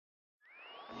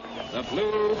The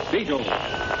Blue Beetle.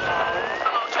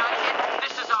 Hello, Junkie.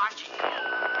 This is Archie.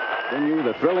 Bring you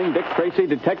the thrilling Dick Tracy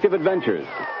detective adventures.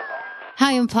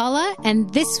 Hi, I'm Paula,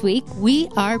 and this week we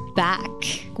are back.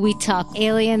 We talk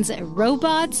aliens,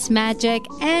 robots, magic,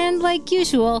 and like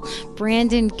usual,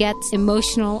 Brandon gets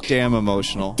emotional. Damn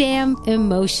emotional. Damn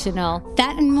emotional.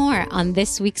 That and more on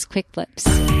this week's Quick Flips.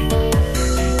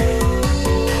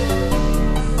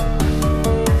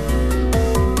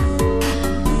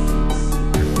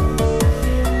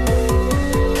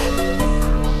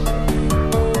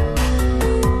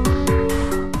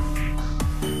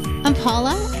 I'm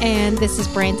Paula, and this is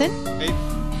Brandon. Hey.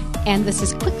 And this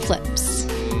is Quick Flips.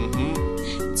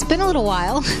 Mm-hmm. It's been a little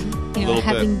while,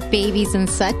 having babies and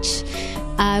such.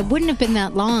 Wouldn't have been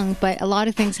that long, but a lot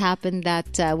of things happened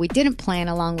that we didn't plan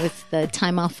along with the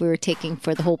time off we were taking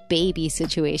for the whole baby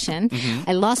situation. Mm-hmm.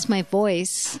 I lost my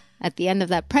voice at the end of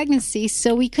that pregnancy,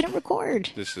 so we couldn't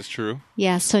record. This is true.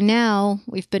 Yeah, so now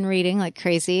we've been reading like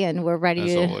crazy, and we're ready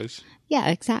As to... always. Yeah,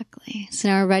 exactly. So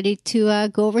now we're ready to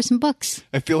go over some books.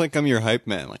 I feel like I'm your hype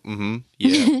man. Like,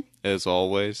 yeah, as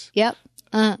always. Yep.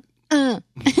 Come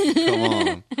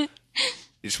on. You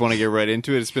just want to get right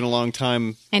into it? It's been a long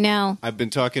time. I know. I've been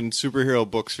talking superhero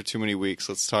books for too many weeks.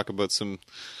 Let's talk about some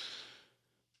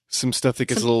stuff that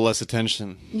gets a little less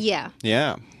attention. Yeah.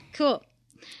 Yeah. Cool.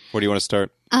 Where do you want to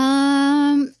start?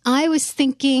 I was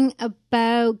thinking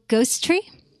about Ghost Tree.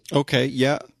 Okay,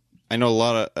 yeah. I know a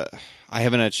lot of... I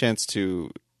haven't had a chance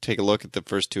to take a look at the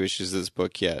first two issues of this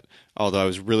book yet, although I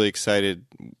was really excited,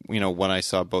 when I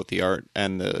saw both the art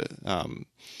and the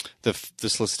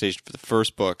solicitation for the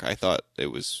first book. I thought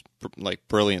it was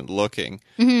brilliant looking.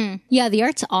 Mm-hmm. Yeah, the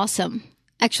art's awesome.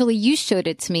 Actually, you showed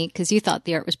it to me because you thought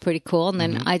the art was pretty cool, and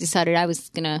then I decided I was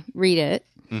going to read it.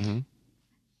 Mm-hmm.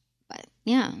 But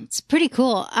yeah, it's pretty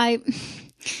cool.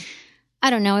 I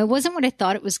don't know. It wasn't what I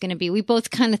thought it was going to be. We both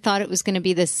kind of thought it was going to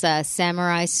be this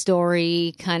samurai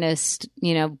story kind of,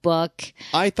 book.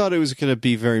 I thought it was going to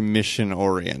be very mission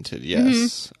oriented. Yes.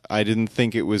 Mm-hmm. I didn't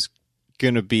think it was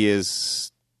going to be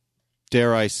as,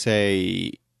 dare I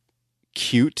say,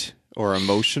 cute or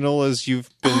emotional as you've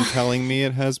been telling me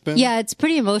it has been. Yeah, it's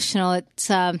pretty emotional.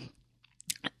 It's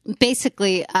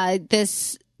basically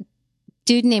this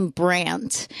dude named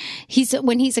Brandt.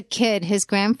 When he's a kid, his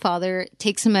grandfather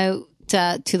takes him out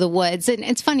to the woods. And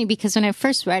it's funny because when I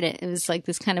first read it, it was like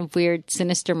this kind of weird,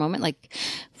 sinister moment, like,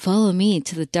 follow me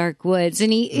to the dark woods.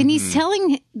 And he's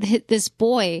telling this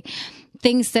boy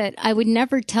things that I would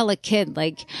never tell a kid,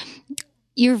 like,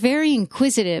 you're very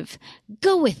inquisitive.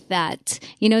 Go with that.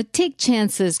 Take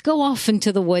chances. Go off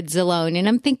into the woods alone. And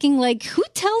I'm thinking, like, who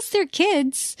tells their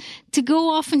kids to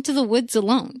go off into the woods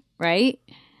alone, right?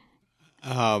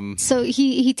 So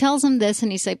he tells him this,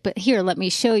 and he's like, but here, let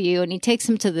me show you. And he takes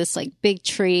him to this like big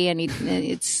tree, and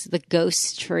it's the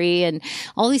ghost tree. And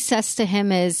all he says to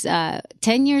him is,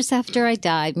 10 years after I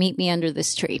die, meet me under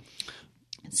this tree.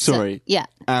 Sorry. Yeah.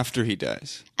 After he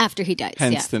dies. After he dies.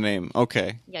 Hence the name.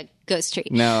 Okay. Yeah. Ghost tree.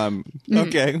 Now I'm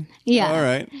okay. Yeah. All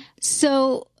right.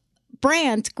 So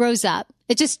Brandt grows up.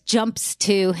 It just jumps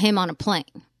to him on a plane.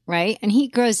 Right. And he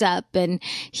grows up and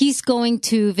he's going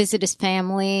to visit his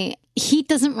family. He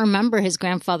doesn't remember his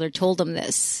grandfather told him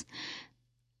this.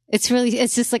 It's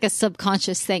just like a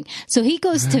subconscious thing. So he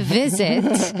goes to visit,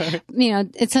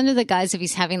 it's under the guise of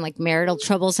he's having like marital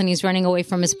troubles and he's running away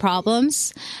from his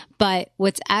problems. But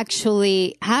what's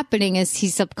actually happening is he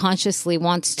subconsciously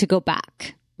wants to go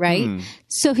back. Right.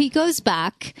 So he goes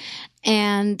back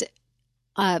and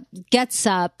gets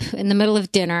up in the middle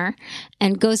of dinner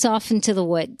and goes off into the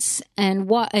woods and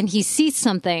he sees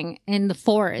something in the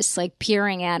forest, like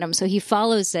peering at him. So he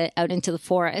follows it out into the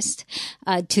forest,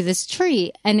 to this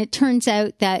tree. And it turns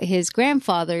out that his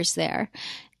grandfather's there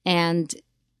and,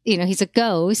 he's a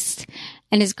ghost.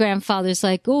 And his grandfather's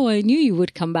like, oh, I knew you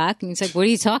would come back. And he's like, what are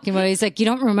you talking about? He's like, you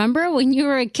don't remember when you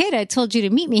were a kid? I told you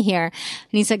to meet me here. And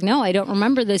he's like, no, I don't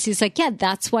remember this. He's like, yeah,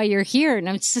 that's why you're here. And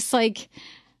I'm just like,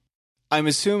 I'm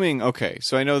assuming, okay,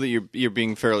 so I know that you're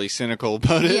being fairly cynical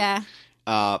about it. Yeah.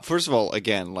 First of all,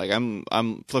 again, like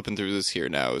I'm flipping through this here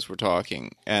now as we're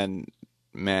talking, and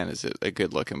man, is it a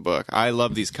good looking book. I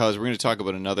love these colors. We're going to talk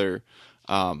about another,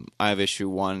 I have issue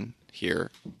 1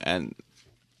 here, and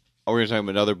we're going to talk about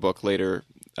another book later,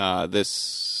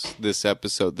 this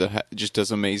episode that just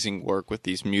does amazing work with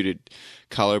these muted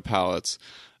color palettes.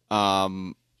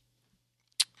 But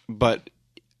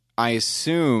I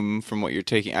assume from what you're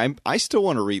taking, I still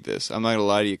want to read this. I'm not going to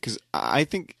lie to you because I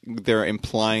think they're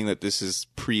implying that this is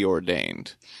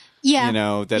preordained. Yeah.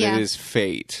 That it is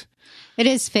fate. It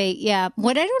is fate, yeah.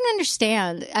 What I don't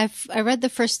understand, I read the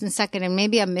first and second, and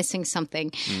maybe I'm missing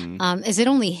something. Is it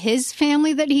only his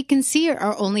family that he can see,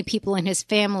 or only people in his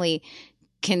family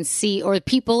can see, or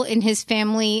people in his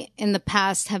family in the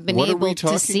past have been What are able we to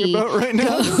talking see about right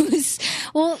now? ghosts?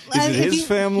 Well, Is it his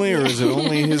family, or is it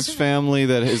only his family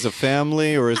that is a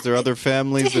family, or is there other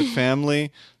families that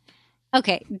family?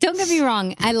 Okay, don't get me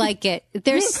wrong. I like it.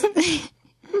 There's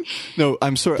No,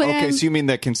 I'm sorry. But, Okay, so you mean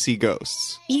that can see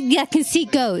ghosts? yeah, can see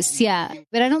ghosts, yeah.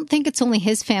 But I don't think it's only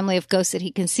his family of ghosts that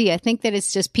he can see. I think that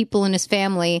it's just people in his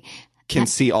family Can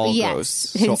see all Yes,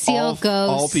 ghosts. can see all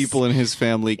ghosts. All people in his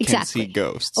family can Exactly. see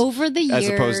ghosts. Over the As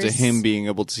opposed to years- him being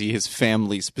able to see his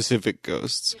family-specific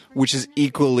ghosts, which is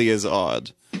equally as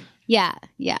odd. Yeah,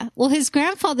 yeah. Well, his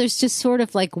grandfather's just sort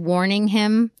of like warning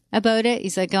him about it.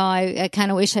 He's like, oh, I kind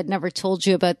of wish I'd never told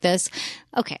you about this.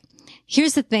 Okay.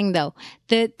 Here's the thing, though.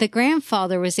 The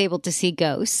grandfather was able to see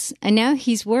ghosts, and now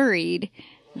he's worried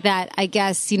that, I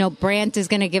guess, Brandt is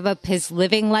going to give up his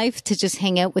living life to just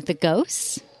hang out with the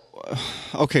ghosts.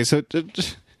 Okay, so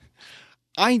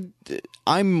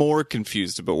I'm more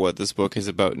confused about what this book is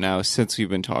about now since we've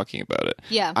been talking about it.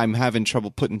 Yeah. I'm having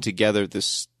trouble putting together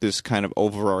this kind of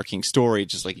overarching story.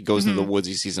 Just like he goes into the woods,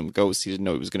 he sees some ghosts. He didn't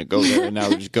know he was going to go there, and now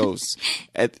there's ghosts.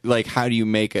 Like, how do you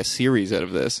make a series out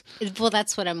of this? Well,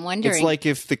 that's what I'm wondering. It's like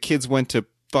if the kids went to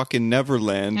fucking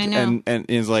Neverland, I know. and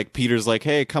is like Peter's like,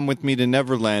 hey, come with me to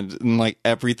Neverland, and like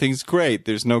everything's great.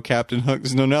 There's no Captain Hook,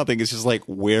 there's no nothing. It's just like,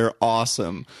 we're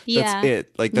awesome. Yeah. That's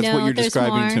it. Like that's No, what you're there's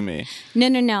describing more. to me.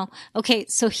 No. Okay,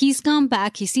 so he's gone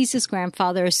back. He sees his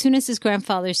grandfather. As soon as his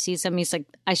grandfather sees him, he's like,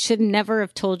 I should never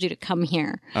have told you to come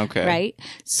here. Okay. Right?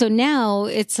 So now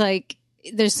it's like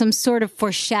there's some sort of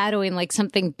foreshadowing, like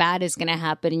something bad is going to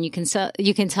happen. And you can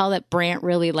tell that Brandt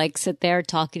really likes it there,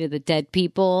 talking to the dead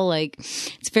people. Like,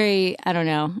 it's very, I don't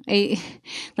know.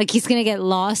 Like he's going to get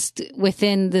lost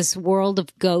within this world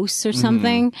of ghosts or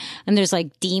something. And there's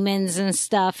like demons and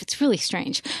stuff. It's really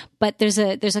strange. But there's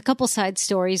a couple side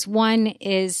stories. One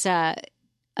is, a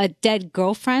dead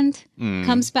girlfriend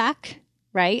comes back.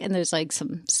 Right. And there's like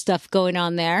some stuff going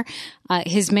on there.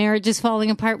 His marriage is falling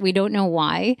apart. We don't know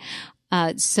why.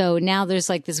 So now there's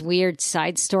like this weird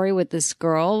side story with this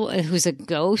girl who's a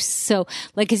ghost. So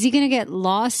like, is he going to get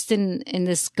lost in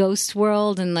this ghost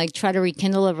world and like try to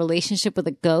rekindle a relationship with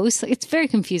a ghost? Like, it's very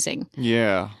confusing.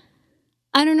 Yeah.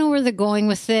 I don't know where they're going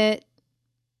with it.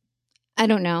 I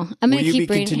don't know. I'm going to keep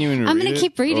reading. continuing to I'm read going to it,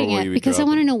 keep reading or will it you be because I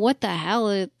want to dropping? know what the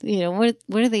hell,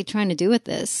 what are they trying to do with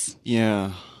this?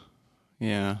 Yeah.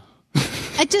 Yeah.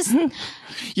 I just,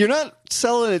 You're not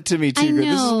selling it to me too I good.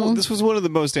 know. This was one of the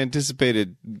most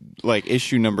anticipated, like,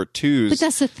 issue number 2s. But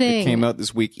that's the thing. That came out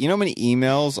this week. You know how many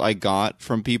emails I got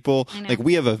from people? know. Like,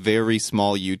 we have a very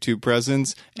small YouTube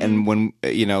presence. And when,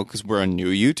 because we're a new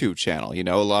YouTube channel, a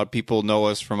lot of people know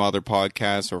us from other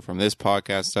podcasts or from this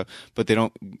podcast stuff, but they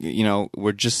don't,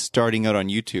 we're just starting out on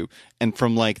YouTube. And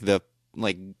from like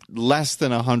less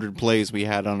than 100 plays we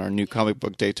had on our new Comic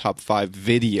Book Day Top 5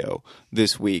 video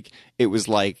this week, it was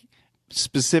like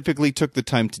specifically took the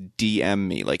time to DM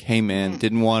me like, hey man,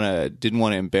 didn't want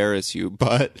to embarrass you,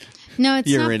 but no, it's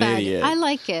you're not an bad. idiot. I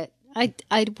like it. I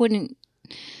wouldn't.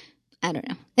 I don't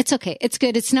know. It's okay. It's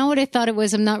good. It's not what I thought it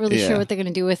was. I'm not really Yeah. sure what they're going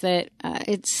to do with it.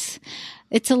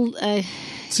 So Yeah.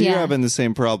 you're having the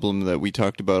same problem that we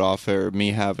talked about off air,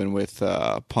 me having with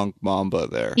Punk Mamba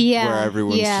there, Yeah, where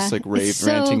everyone's yeah. just like It's so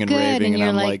ranting and good, raving, and you're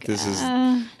I'm like, this is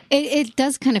It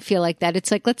does kind of feel like that.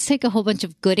 It's like, let's take a whole bunch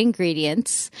of good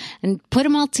ingredients and put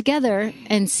them all together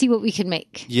and see what we can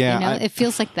make. Yeah, it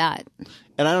feels like that.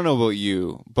 and I don't know about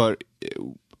you, but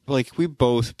like we've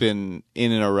both been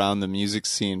in and around the music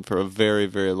scene for a very,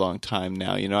 very long time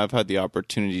now. I've had the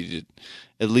opportunity to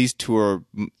at least tour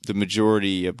the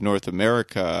majority of North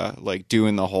America, like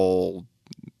doing the whole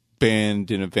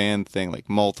band in a van thing like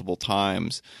multiple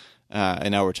times.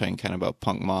 And now we're talking kind of about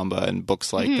Punk Mamba and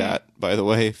books like that. By the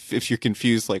way, if you're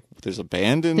confused, like there's a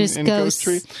band in There's Ghost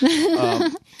Tree. ghosts.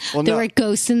 Well, There no, were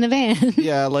ghosts in the van.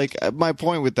 yeah, like my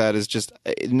point with that is just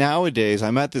nowadays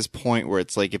I'm at this point where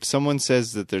it's like if someone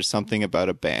says that there's something about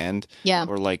a band, Yeah.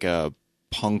 or like a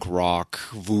punk rock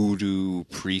voodoo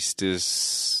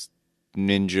priestess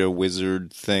ninja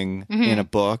wizard thing in a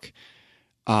book,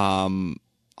 I'm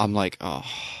like, oh.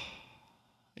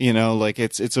 Like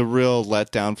it's a real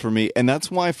letdown for me. And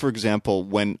that's why, for example,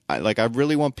 when I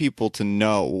really want people to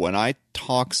know when I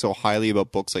talk so highly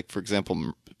about books, like for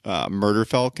example, Murder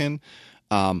Falcon,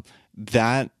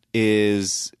 that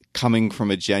is coming from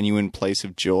a genuine place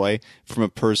of joy from a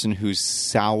person who's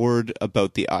soured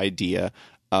about the idea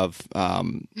of,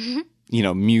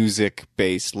 music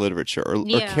based literature or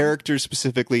characters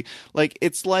specifically. Like,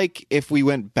 it's like if we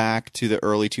went back to the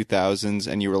early 2000s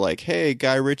and you were like, hey,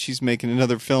 Guy Ritchie's making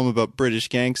another film about British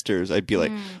gangsters, I'd be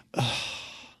like, ugh.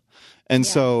 And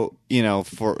so,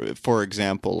 for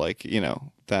example, like,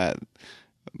 that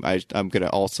I'm going to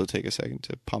also take a second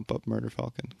to pump up Murder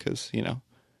Falcon because,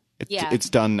 it's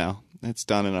done now. It's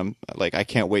done, and I'm like, I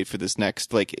can't wait for this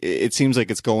next. Like, it seems like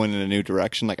it's going in a new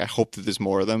direction. Like, I hope that there's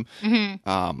more of them.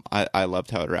 I loved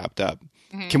how it wrapped up.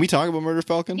 Can we talk about Murder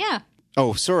Falcon? Yeah.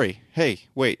 Oh, sorry. Hey,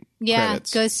 wait. Yeah.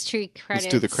 Credits. Ghost Tree credits.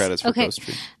 Let's do the credits for Ghost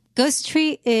Tree. Ghost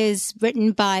Tree is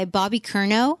written by Bobby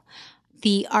Curnow.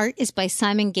 The art is by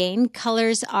Simon Gain.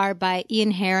 Colors are by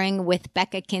Ian Herring with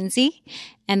Becca Kinsey,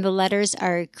 and the letters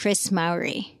are Chris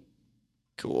Mowry.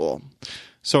 Cool.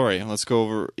 Sorry, let's go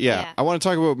over. Yeah, I want to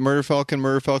talk about Murder Falcon.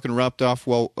 Murder Falcon wrapped up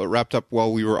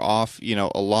while we were off.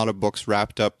 A lot of books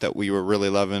wrapped up that we were really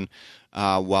loving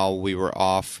while we were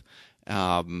off.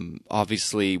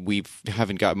 Obviously, we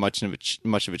haven't got much of a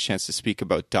chance to speak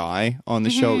about Die on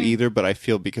the show either. But I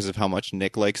feel because of how much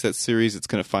Nick likes that series, it's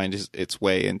going to find its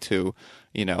way into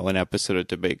an episode of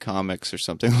Debate Comics or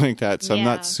something like that. So I'm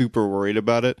not super worried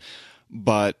about it.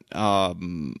 But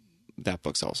that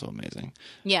book's also amazing.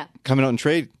 Yeah. Coming out in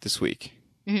trade this week.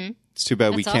 Mm-hmm. It's too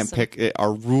bad we can't pick it.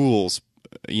 Our rules,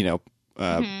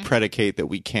 predicate that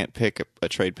we can't pick a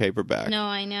trade paperback. No,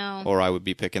 I know. Or I would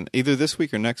be picking either this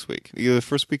week or next week. Either the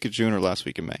first week of June or last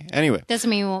week of May. Anyway. Doesn't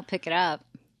mean we won't pick it up.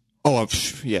 Oh,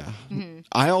 yeah. Mm-hmm.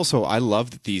 I love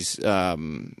that these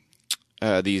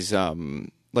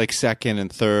like second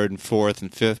and third and fourth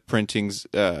and fifth printings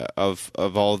of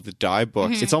all of the Die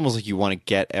books. It's almost like you want to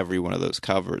get every one of those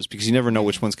covers because you never know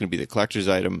which one's going to be the collector's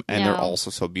item, and they're also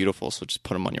so beautiful. So just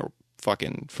put them on your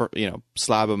fucking,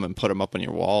 slab them and put them up on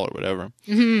your wall or whatever.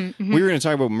 We were going to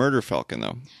talk about Murder Falcon,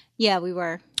 though. Yeah, we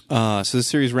were. So the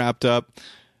series wrapped up,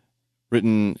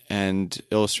 written and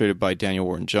illustrated by Daniel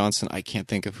Warren Johnson. I can't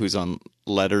think of who's on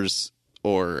letters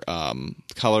or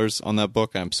colors on that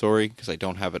book. I'm sorry because I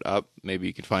don't have it up. Maybe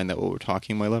you can find that while we're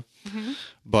talking, my love.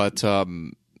 But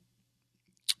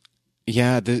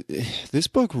this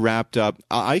book wrapped up.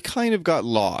 I kind of got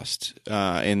lost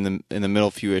in the middle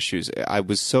few issues. I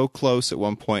was so close at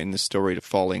one point in the story to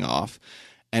falling off,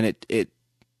 and it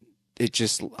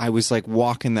just, I was like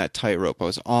walking that tightrope. I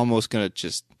was almost gonna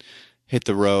just hit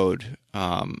the road.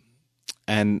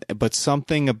 But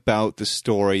something about the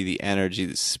story, the energy,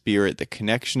 the spirit, the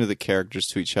connection of the characters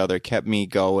to each other kept me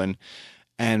going.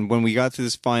 And when we got to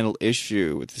this final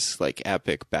issue with this like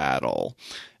epic battle,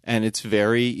 and it's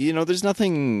very, there's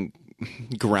nothing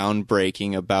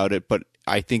groundbreaking about it, but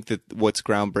I think that what's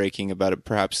groundbreaking about it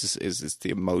perhaps is the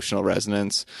emotional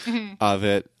resonance of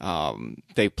it.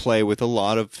 They play with a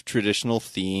lot of traditional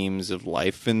themes of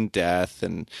life and death,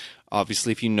 and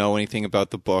obviously, if you know anything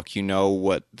about the book, you know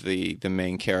what the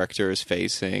main character is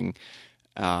facing.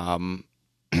 And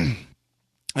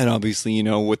obviously,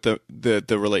 what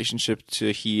the relationship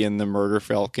to he and the Murder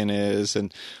Falcon is.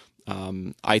 And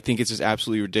I think it's just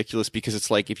absolutely ridiculous because it's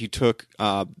like if you took,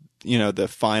 the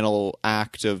final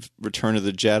act of Return of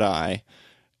the Jedi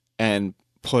and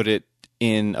put it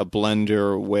in a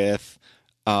blender with,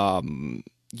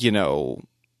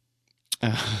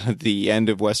 the end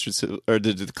of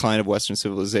the decline of Western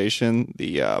civilization,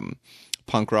 the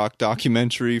punk rock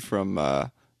documentary from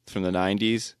the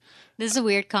 90s. This is a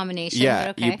weird combination.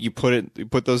 Yeah, but okay. You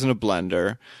put those in a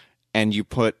blender, and you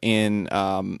put in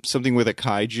something with a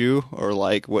kaiju or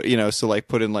like what so like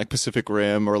put in like Pacific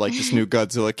Rim or like this new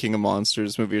Godzilla King of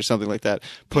Monsters movie or something like that.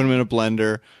 Put them in a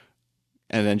blender,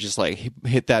 and then just like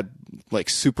hit that like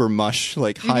super mush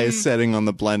like highest setting on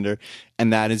the blender,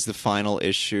 and that is the final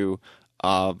issue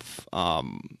of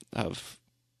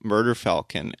Murder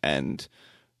Falcon. And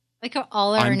like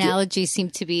all our analogies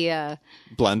seem to be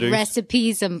blenders,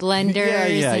 recipes, and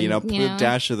blenders. Yeah, put a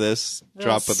dash of this,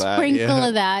 drop of that, sprinkle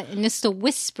of that, and just a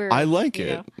whisper. I like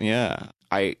it. Yeah,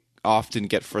 I often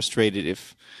get frustrated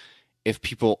if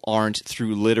people aren't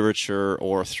through literature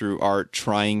or through art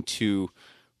trying to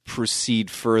proceed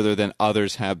further than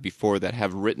others have before that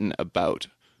have written about,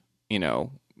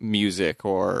 music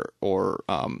or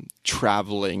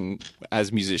traveling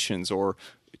as musicians or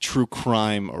true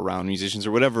crime around musicians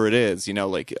or whatever it is,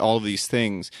 like all of these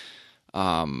things.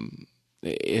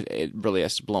 It really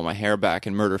has to blow my hair back,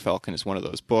 and Murder Falcon is one of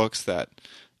those books that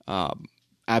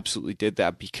absolutely did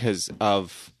that because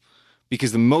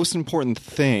the most important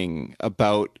thing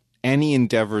about any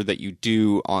endeavor that you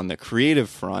do on the creative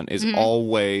front is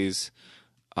always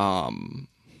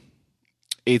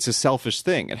it's a selfish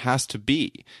thing. It has to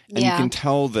be. And you can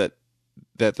tell that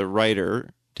the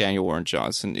writer, Daniel Warren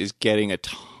Johnson, is getting a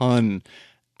ton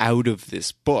out of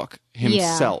this book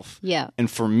himself. Yeah. And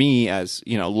for me, as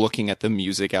you know, looking at the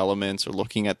music elements or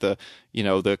looking at the, you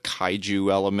know, the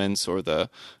kaiju elements or the,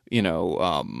 you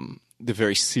know, the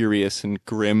very serious and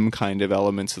grim kind of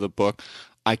elements of the book,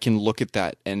 I can look at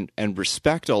that and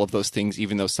respect all of those things,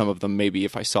 even though some of them, maybe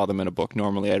if I saw them in a book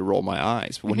normally, I'd roll my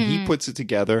eyes. But when he puts it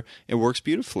together, it works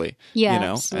beautifully. Yeah, you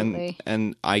know? absolutely.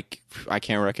 And I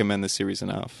can't recommend the series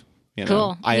enough. You know?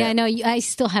 Cool. I know. I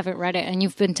still haven't read it, and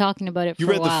you've been talking about it for You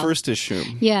a read while. the first issue.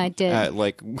 Yeah, I did.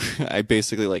 Like, I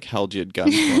basically like held you at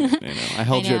gunpoint. You know, I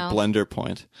held you at know. blender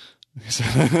point.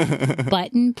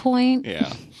 Button point.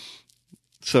 Yeah.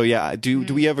 So yeah, do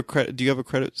we have a credit? Do you have a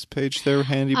credits page there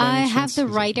handy? By I any have chance? the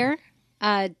writer,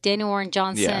 Dana Warren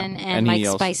Johnson, Yeah, and he Mike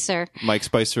also- Spicer. Mike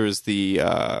Spicer is the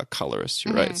colorist.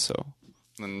 You're right. So,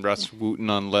 and Russ Wooten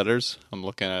on letters. I'm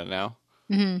looking at it now.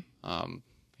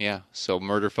 Yeah. So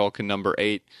Murder Falcon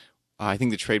 #8. I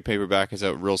think the trade paperback is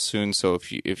out real soon. So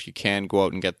if you can go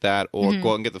out and get that, or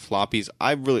go out and get the floppies.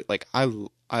 I really like.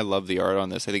 I love the art on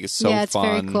this. I think it's so Yeah, it's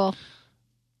fun very cool.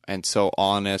 and so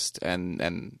honest,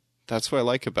 and that's what I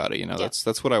like about it. You know,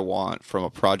 that's what I want from a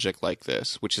project like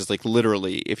this, which is like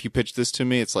literally, if you pitch this to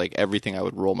me, it's like everything I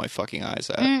would roll my fucking eyes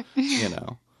at. You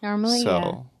know. Normally, So,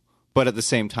 yeah. but at the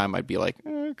same time, I'd be like,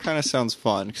 kind of sounds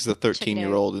fun, because the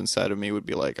 13-year-old inside of me would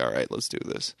be like, all right, let's do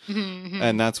this.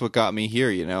 And that's what got me here,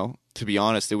 you know. To be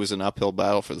honest, it was an uphill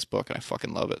battle for this book, and I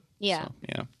fucking love it. Yeah. So,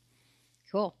 yeah.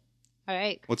 Cool. All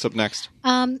right. What's up next?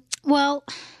 Well,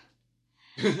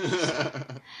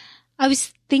 I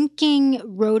was thinking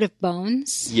Road of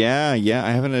Bones. Yeah,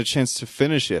 I haven't had a chance to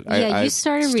finish it. Yeah, I you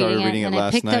started reading it, and I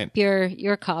last picked night. up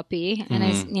your copy, and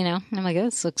I'm like, oh,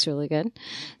 this looks really good.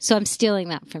 So I'm stealing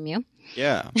that from you.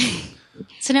 Yeah.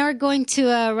 So now we're going to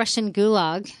a Russian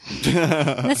gulag.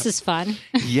 This is fun.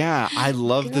 Yeah, I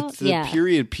love the Yeah.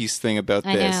 period piece thing about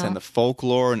I this know. and the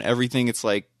folklore and everything. It's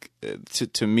like,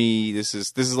 to me, this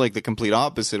is like the complete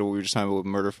opposite of what we were just talking about with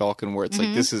Murder Falcon, where it's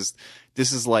like this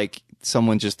is like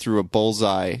someone just threw a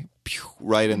bullseye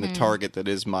right in the target that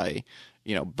is my,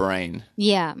 you know, brain.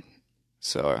 Yeah.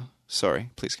 So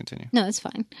sorry, please continue. No, it's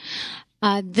fine.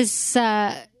 This,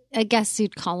 I guess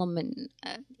you'd call him an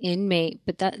inmate,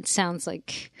 but that sounds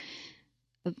like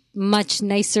a much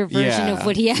nicer version Yeah. of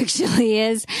what he actually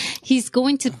is. He's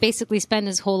going to basically spend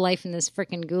his whole life in this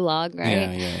freaking gulag, right?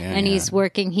 And he's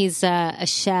working, he's a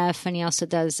chef, and he also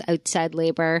does outside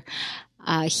labor.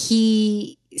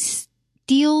 He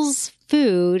steals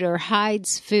food or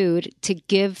hides food to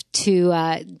give to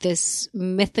this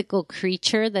mythical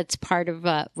creature that's part of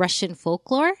Russian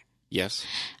folklore. Yes.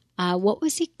 What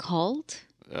was he called?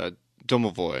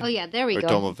 Domovoy. Oh, yeah, there we Or go.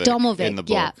 Domovic in the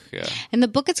book. Yeah. In the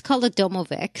book, it's called a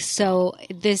Domovic. So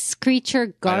this creature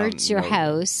guards your know.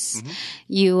 house.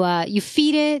 You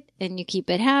feed it and you keep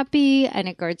it happy, and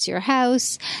it guards your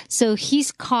house. So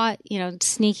he's caught,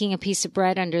 sneaking a piece of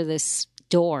bread under this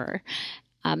door.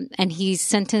 And he's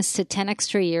sentenced to 10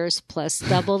 extra years plus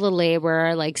double the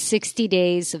labor, like 60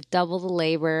 days of double the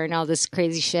labor and all this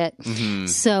crazy shit.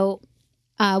 So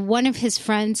one of his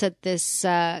friends at this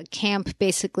camp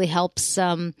basically helps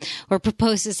or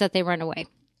proposes that they run away,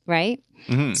 right?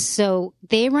 So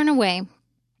they run away.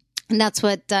 And that's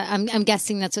what I'm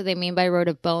guessing that's what they mean by Road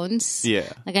of Bones.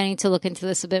 Yeah. Like, I need to look into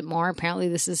this a bit more. Apparently,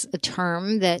 this is a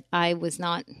term that I was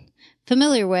not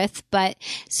familiar with. But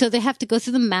so they have to go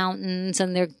through the mountains,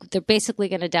 and they're basically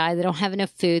going to die. They don't have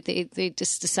enough food. They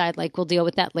just decide, like, we'll deal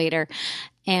with that later.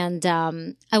 And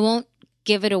I won't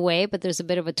give it away, but there's a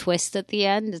bit of a twist at the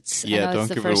end. Don't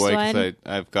give it away, because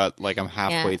I've got, like, I'm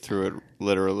halfway through it,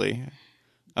 literally.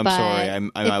 I'm But sorry.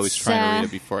 I was trying to read uh,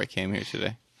 it before I came here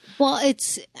today. Well,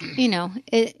 it's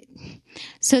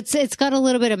so it's got a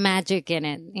little bit of magic in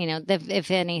it,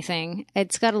 if anything.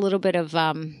 It's got a little bit of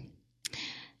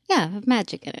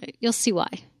magic in it. You'll see why.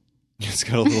 It's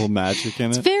got a little magic in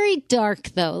It's it. very dark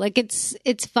though. Like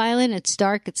it's violent, it's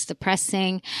dark, it's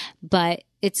depressing, but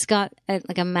it's got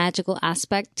a magical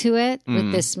aspect to it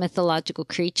with this mythological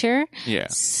creature. Yeah.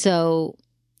 So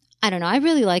I don't know. I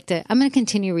really liked it. I'm going to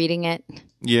continue reading it.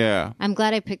 Yeah. I'm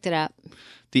glad I picked it up.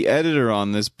 The editor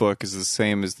on this book is the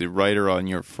same as the writer on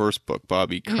your first book,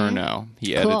 Bobby Curnow.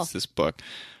 He Cool. edits this book.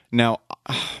 Now,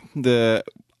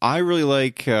 I really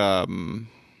like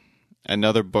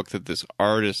another book that this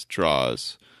artist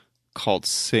draws called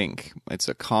Sync. It's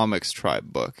a Comics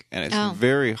Tribe book, and it's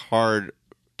very hard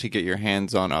to get your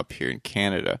hands on up here in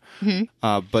Canada.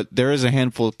 But there is a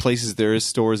handful of places, there is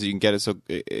stores that you can get it. So,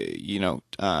 if you That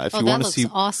want to looks see,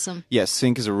 awesome. yeah,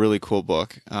 Sync is a really cool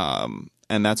book.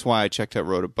 And that's why I checked out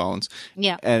Road of Bones.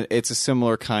 Yeah. And it's a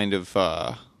similar kind of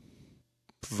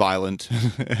violent.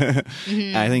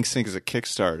 I think Sync is a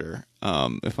Kickstarter,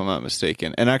 if I'm not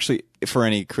mistaken. And actually, for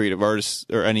any creative artists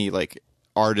or any like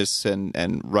artists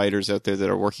and writers out there that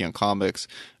are working on comics,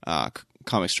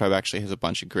 Comics Tribe actually has a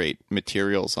bunch of great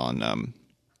materials on,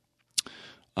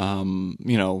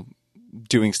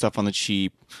 doing stuff on the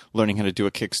cheap, learning how to do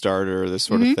a Kickstarter, this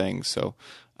sort of thing. So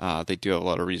they do have a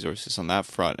lot of resources on that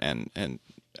front. And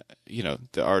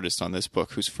the artist on this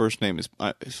book, whose first name is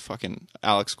fucking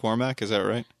Alex Cormack, is that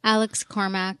right? Alex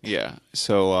Cormack. Yeah.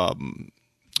 So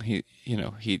he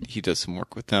does some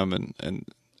work with them and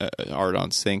art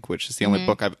on Sync, which is the only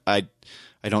book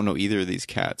I don't know either of these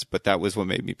cats, but that was what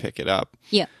made me pick it up.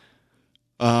 Yeah.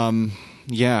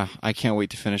 Yeah, I can't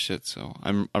wait to finish it. So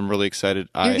I'm really excited.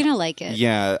 You're gonna like it.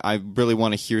 Yeah, I really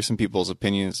want to hear some people's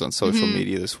opinions on social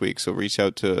media this week. So reach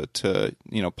out to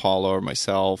Paula or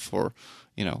myself, or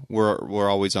we're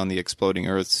always on the Exploding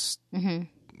Earth's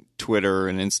Twitter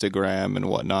and Instagram and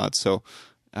whatnot. So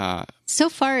so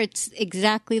far it's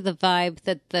exactly the vibe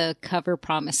that the cover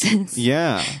promises.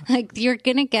 Yeah, like you're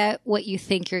gonna get what you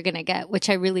think you're gonna get,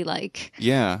 which I really like.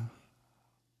 Yeah.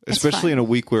 Especially in a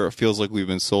week where it feels like we've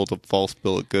been sold a false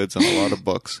bill of goods on a lot of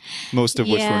books, most of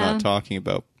which we're not talking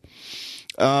about.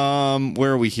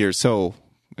 Where are we here? So,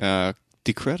 the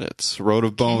credits. Road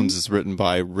of Bones is written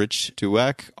by Rich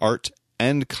Dweck. Art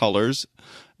and colors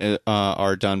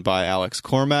are done by Alex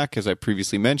Cormack, as I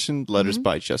previously mentioned. Letters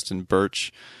by Justin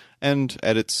Birch. And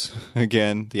edits,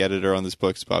 again, the editor on this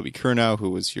book is Bobby Curnow, who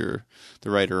was the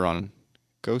writer on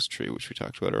Ghost Tree, which we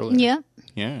talked about earlier. Yeah.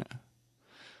 Yeah.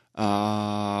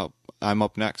 I'm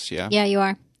up next, yeah? Yeah, you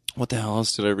are. What the hell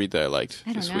else did I read that I liked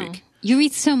this week? You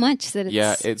read so much that it's...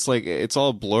 Yeah, it's like, it's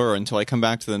all blur until I come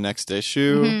back to the next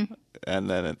issue, and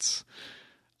then it's...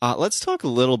 let's talk a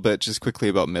little bit just quickly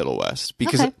about Middle West,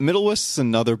 because Middle West is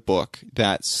another book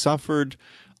that suffered,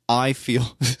 I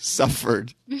feel,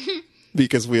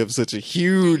 because we have such a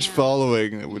huge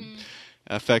following that would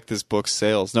affect this book's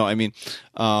sales. No, I mean...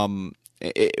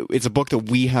 it's a book that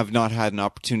we have not had an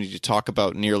opportunity to talk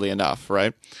about nearly enough,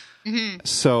 right?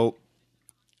 So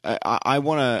I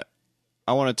want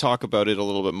to talk about it a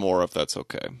little bit more, if that's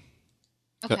okay.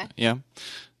 Okay. Yeah.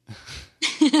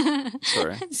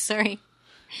 Sorry.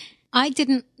 I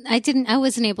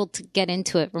wasn't able to get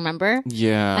into it, remember?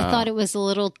 Yeah. I thought it was a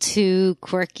little too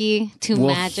quirky, too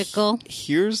magical.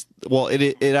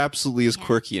 It absolutely is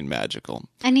quirky and magical.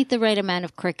 I need the right amount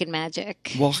of quirk and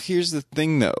magic. Well, here's the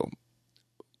thing, though.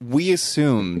 We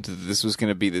assumed that this was going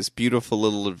to be this beautiful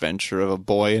little adventure of a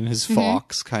boy and his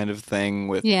fox kind of thing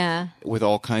with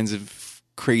all kinds of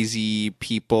crazy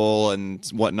people and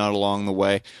whatnot along the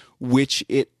way, which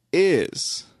it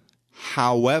is.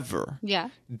 However,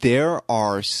 there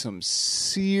are some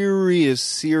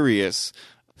serious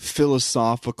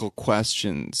philosophical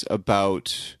questions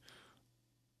about,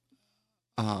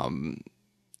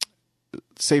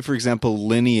 say, for example,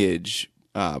 lineage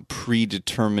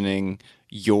predetermining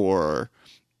your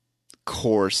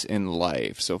course in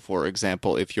life. So, for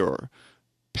example, if your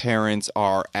parents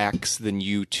are X, then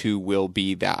you too will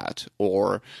be that,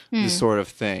 or this sort of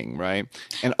thing, right?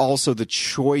 And also the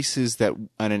choices that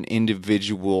an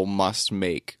individual must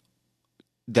make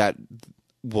that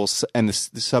will, and the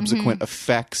subsequent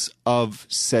effects of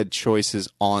said choices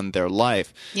on their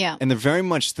life. Yeah. And they're very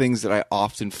much things that I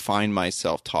often find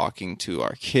myself talking to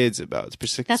our kids about,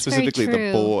 specifically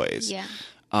the boys. Yeah.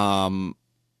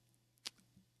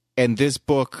 And this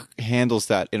book handles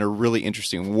that in a really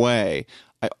interesting way.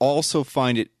 I also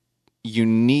find it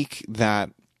unique that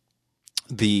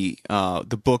the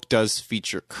book does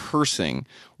feature cursing,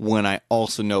 when I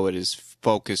also know it is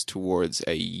focused towards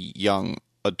a young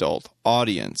adult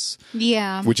audience.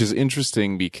 Yeah. Which is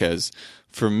interesting because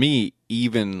for me,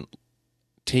 even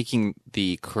taking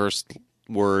the cursed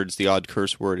words, the odd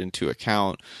curse word into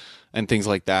account and things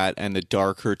like that, and the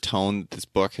darker tone that this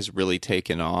book has really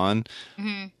taken on,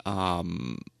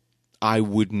 I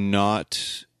would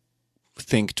not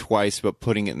think twice about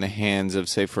putting it in the hands of,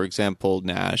 say, for example,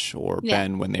 Nash or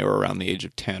Ben when they were around the age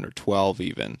of 10 or 12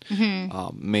 even.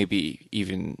 Maybe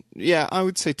even, I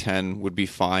would say 10 would be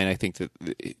fine. I think that,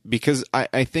 because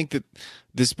I think that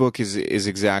this book is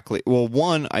exactly, well,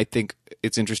 one, I think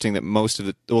it's interesting that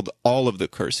all of the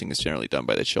cursing is generally done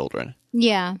by the children.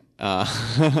 Yeah.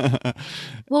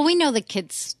 Well, we know the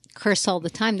kids curse all the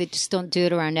time. They just don't do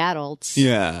it around adults.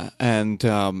 Yeah. And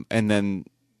then,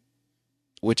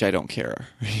 which I don't care,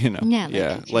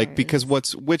 like, because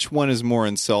which one is more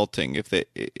insulting? If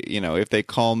they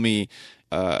call me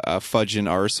a fudging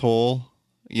arsehole,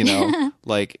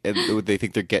 like, would they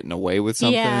think they're getting away with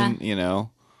something,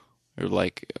 or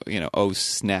like, oh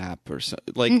snap or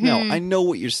something. Like, no, I know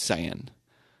what you're saying.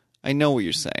 I know what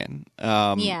you're saying.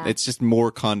 Yeah. It's just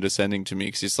more condescending to me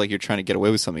because it's like you're trying to get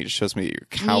away with something. It just shows me that you're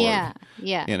a coward. Yeah,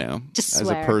 yeah. You know, Just as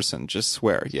swear. a person, just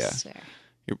swear. Yeah. Swear.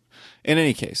 In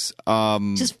any case,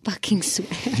 Just fucking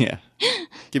swear. yeah,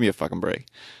 give me a fucking break.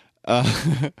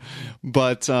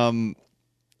 But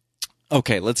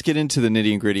okay, let's get into the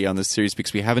nitty and gritty on this series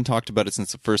because we haven't talked about it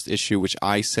since the first issue, which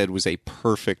I said was a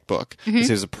perfect book.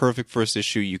 This is a perfect first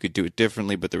issue. You could do it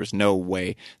differently, but there was no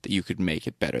way that you could make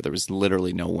it better. There was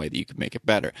literally no way that you could make it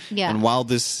better. Yeah. And while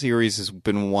this series has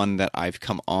been one that I've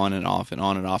come on and off and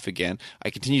on and off again, I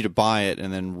continue to buy it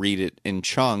and then read it in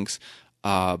chunks.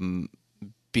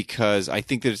 Because I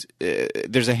think there's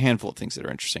a handful of things that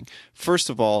are interesting. First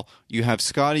of all, you have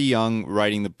Scotty Young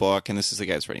writing the book, and this is the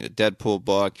guy who's writing the Deadpool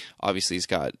book. Obviously, he's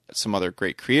got some other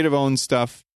great creative owned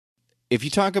stuff. If you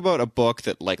talk about a book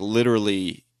that like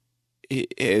literally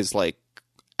is like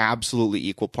absolutely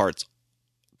equal parts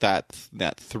that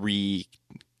three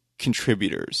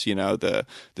contributors, you know, the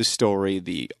story,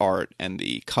 the art, and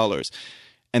the colors.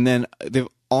 And then they've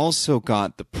also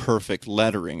got the perfect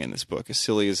lettering in this book, as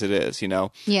silly as it is, you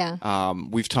know. Yeah.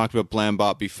 We've talked about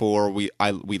Blambot before. We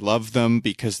love them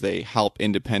because they help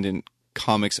independent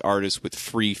comics artists with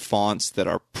free fonts that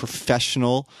are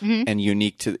professional and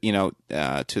unique to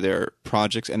to their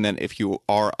projects. And then if you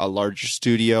are a larger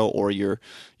studio or your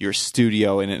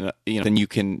studio, and then you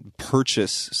can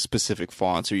purchase specific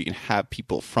fonts, or you can have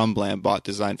people from Blambot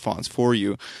design fonts for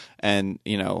you. And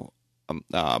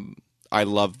I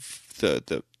love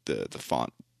the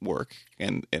font work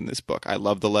in this book. I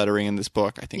love the lettering in this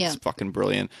book. I think it's fucking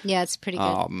brilliant. Yeah, it's pretty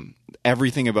good.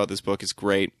 Everything about this book is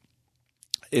great.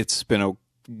 It's been a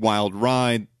wild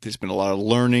ride. There's been a lot of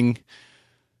learning.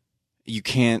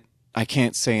 I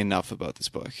can't say enough about this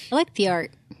book. I like the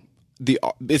art.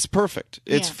 It's perfect.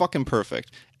 It's fucking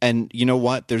perfect. And you know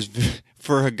what? There's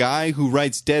for a guy who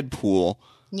writes Deadpool,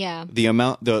 Yeah. the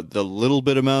little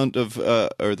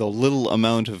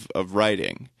amount of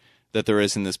writing that there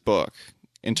is in this book,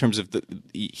 in terms of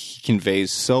he conveys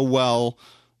so well,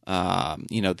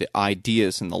 the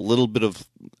ideas and the little bit of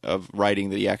writing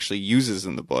that he actually uses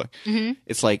in the book.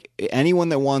 It's like anyone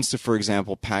that wants to, for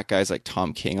example, pat guys like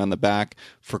Tom King on the back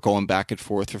for going back and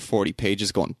forth for 40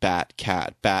 pages, going bat,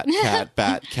 cat, bat, cat,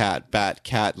 bat, cat, bat,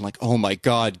 cat, and like, oh my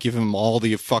God, give him all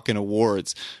the fucking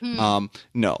awards. No.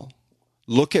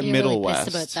 Look at You're Middle really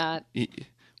West. pissed about that.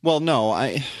 Well,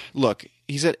 no, look.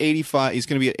 He's at 85. He's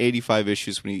going to be at 85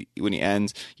 issues when he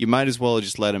ends. You might as well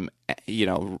just let him,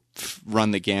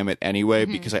 run the gamut anyway,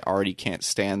 because I already can't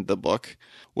stand the book.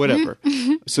 Whatever.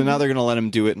 So now they're going to let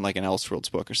him do it in like an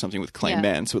Elseworlds book or something with Clay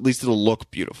Mann. So at least it'll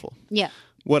look beautiful. Yeah.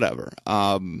 Whatever.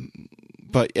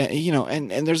 But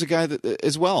and there's a guy that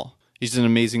as well. He's done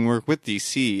amazing work with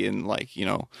DC and like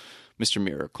Mr.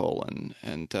 Miracle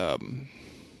and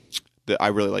I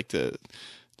really like the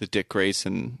Dick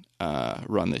Grayson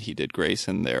run that he did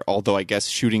Grayson there. Although I guess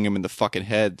shooting him in the fucking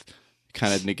head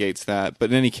kind of negates that.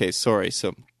 But in any case, sorry.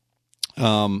 So,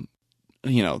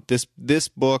 this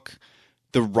book,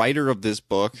 the writer of this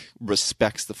book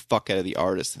respects the fuck out of the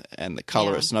artist and the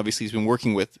colorist, and obviously he's been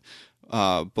working with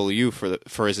Beaulieu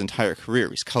for his entire career.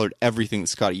 He's colored everything that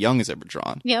Scotty Young has ever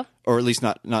drawn. Yep. Or at least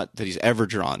not that he's ever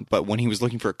drawn, but when he was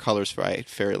looking for colors for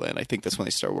Fairyland, I think that's when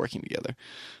they started working together.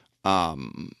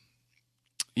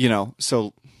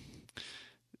 So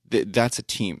that's a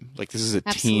team. Like, this is a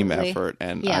team effort,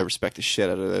 and I respect the shit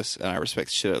out of this, and I respect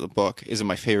the shit out of the book. Is it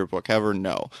my favorite book ever?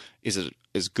 No. Is it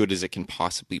as good as it can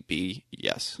possibly be?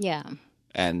 Yes. Yeah.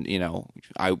 And,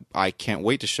 I can't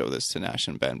wait to show this to Nash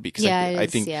and Ben, because Yeah, I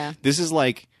think this is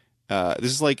like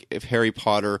if Harry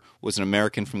Potter was an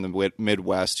American from the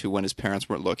Midwest who, when his parents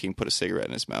weren't looking, put a cigarette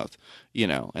in his mouth,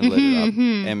 and lit it up,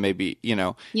 and maybe,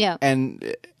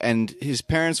 and his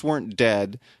parents weren't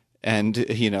dead, and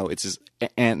it's his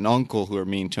aunt and uncle who are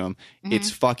mean to him. It's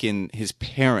fucking his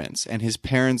parents, and his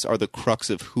parents are the crux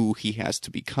of who he has to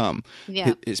become.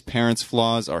 Yeah. His parents'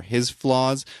 flaws are his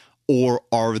flaws, or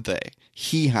are they?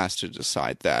 He has to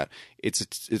decide that. It's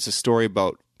a story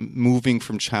about moving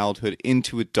from childhood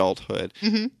into adulthood,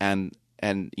 and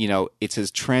it's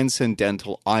as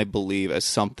transcendental, I believe, as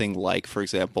something like, for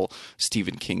example,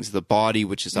 Stephen King's The Body,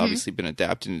 which has obviously been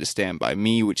adapted into Stand By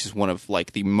Me, which is one of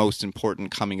like the most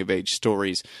important coming of age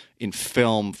stories in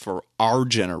film for our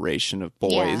generation of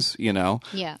boys. Yeah.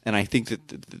 And I think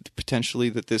that potentially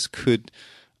that this could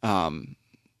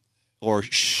or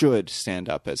should stand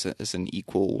up as an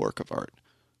equal work of art.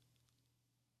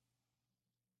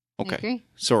 Okay. I agree.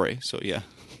 Sorry. So yeah.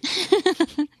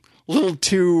 little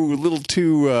too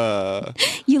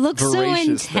You look so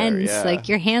voracious intense. there, yeah. Like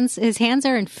his hands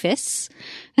are in fists.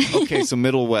 Okay, so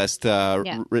Middle West,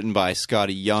 written by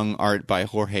Scotty Young, art by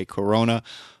Jorge Corona,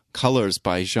 colors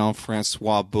by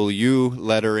Jean-Francois Beaulieu,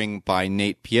 lettering by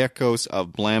Nate Piekos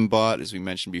of Blambot, as we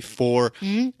mentioned before.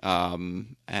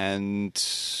 And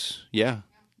yeah,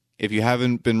 if you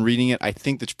haven't been reading it, I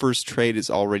think the first trade is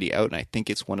already out, and I think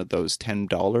it's one of those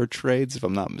 $10 trades, if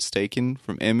I'm not mistaken,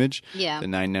 from Image. Yeah. The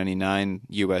 $9.99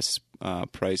 US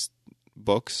price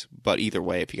books. But either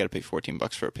way, if you got to pay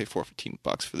 $14 for it, pay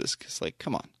 $14 for this, because, like,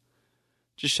 come on.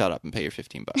 Just shut up and pay your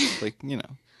 $15. Like, you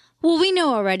know. Well, we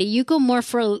know already. You go more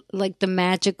for like the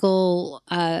magical,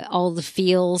 all the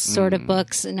feels sort of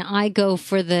books, and I go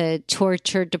for the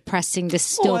torture, depressing,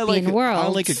 dystopian world. I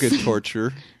like a good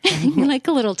torture. You like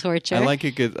a little torture. I like a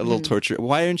little torture.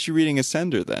 Why aren't you reading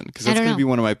Ascender then? Because that's don't going to know. be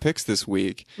one of my picks this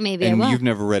week. Maybe and I will. you've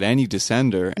never read any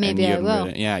Descender. Maybe and you I haven't will.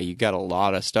 Read it. Yeah, you got a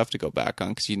lot of stuff to go back on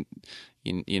because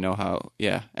you know how.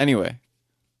 Yeah. Anyway.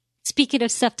 Speaking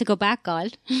of stuff to go back on,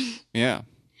 Yeah.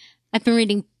 I've been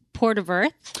reading Port of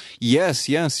Earth. Yes.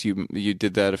 You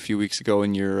did that a few weeks ago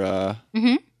in your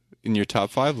in your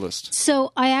top 5 list.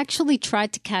 So I actually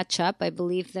tried to catch up. I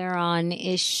believe they're on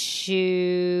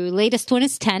latest one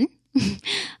is 10.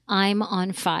 I'm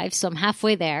on 5, so I'm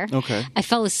halfway there. Okay. I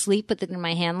fell asleep with it in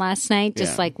my hand last night,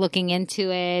 just Yeah. like looking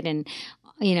into it and,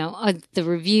 you know, the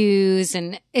reviews,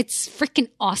 and it's freaking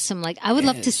awesome. Like, I would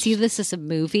love to see this as a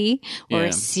movie or Yeah.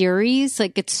 a series.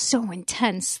 Like, it's so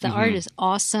intense. The art is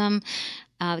awesome.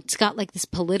 It's got like this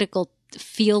political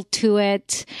feel to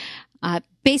it.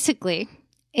 Basically,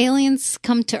 aliens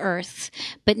come to Earth,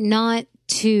 but not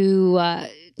to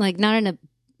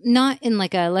not in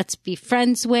like a let's be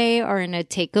friends way or in a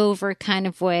takeover kind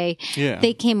of way. Yeah.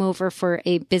 They came over for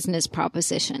a business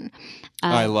proposition.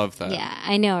 I love that. Yeah,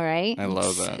 I know, right? I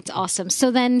love that. It's awesome.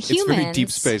 So then humans. It's very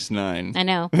Deep Space Nine. I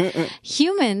know.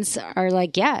 Humans are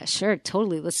like, yeah, sure,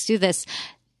 totally. Let's do this.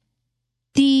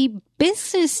 The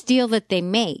business deal that they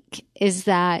make is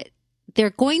that they're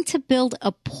going to build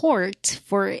a port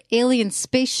for alien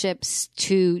spaceships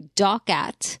to dock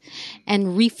at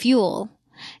and refuel.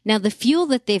 Now, the fuel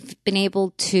that they've been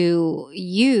able to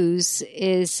use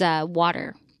is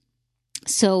water.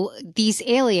 So these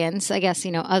aliens, I guess,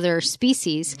 you know, other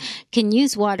species can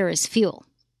use water as fuel.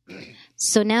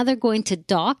 So now they're going to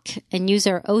dock and use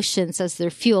our oceans as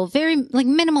their fuel, very like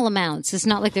minimal amounts. It's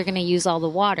not like they're going to use all the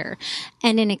water.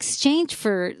 And in exchange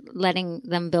for letting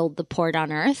them build the port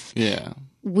on Earth, Yeah.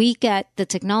 we get the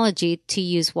technology to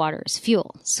use water as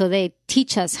fuel. So they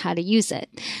teach us how to use it.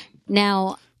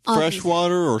 Now, Fresh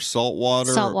water or salt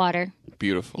water? salt water.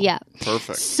 Beautiful. Yeah.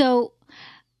 Perfect. So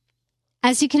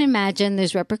as you can imagine,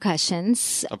 there's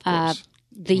repercussions. Of course.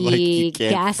 The Like you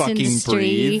can't gas fucking industry.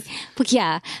 breathe. But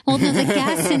yeah. Well, no, the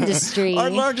gas industry. Our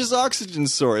largest oxygen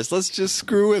source. Let's just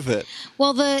screw with it.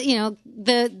 Well,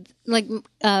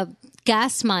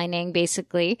 gas mining,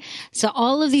 basically. So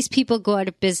all of these people go out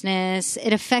of business.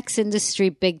 It affects industry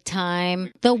big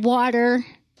time. The water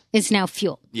is now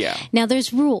fuel. Yeah. Now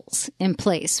there's rules in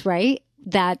place, right?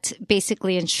 That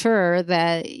basically ensure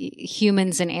that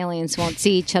humans and aliens won't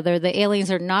see each other. The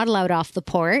aliens are not allowed off the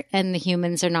port and the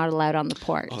humans are not allowed on the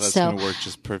port. Oh, that's so, going to work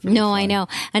just perfectly. no, I fine. know.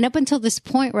 And up until this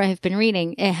point where I've been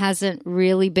reading, it hasn't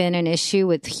really been an issue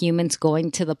with humans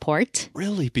going to the port.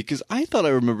 Really? Because I thought I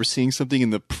remember seeing something in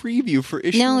the preview for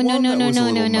issue No. one that was a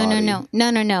little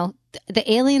naughty. No. The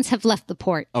aliens have left the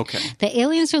port. Okay. The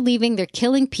aliens are leaving. They're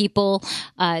killing people.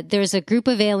 There's a group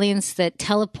of aliens that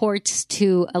teleports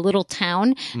to a little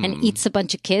town and eats a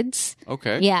bunch of kids.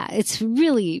 Okay. Yeah, it's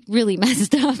really, really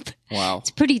messed up. Wow.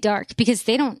 It's pretty dark because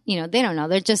they don't know.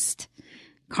 They're just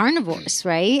carnivores,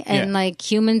 right? And Yeah.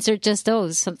 like humans are just,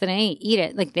 something I eat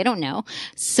it. Like they don't know.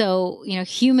 So,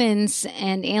 humans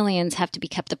and aliens have to be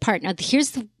kept apart. Now,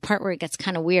 here's the part where it gets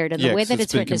kind of weird. And the way 'cause that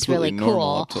it's been written is really completely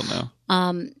normal cool. up till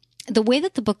now. The way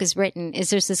that the book is written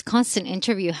is there's this constant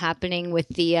interview happening with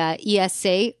the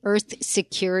ESA, Earth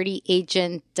Security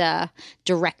Agent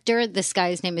Director. This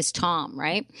guy's name is Tom,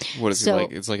 right? What is it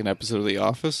like? It's like an episode of The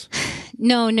Office?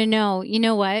 No. You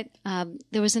know what?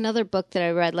 There was another book that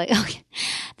I read.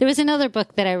 There was another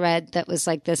book that I read that was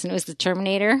like this, and it was The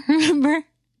Terminator. Remember?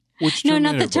 Which No,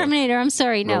 not the book? Terminator. I'm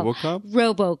sorry. No. RoboCop?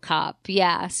 RoboCop.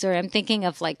 Yeah. Sorry. I'm thinking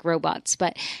of like robots,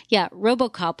 but yeah,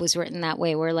 RoboCop was written that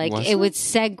way where like Was it it? would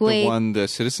segue. The one, the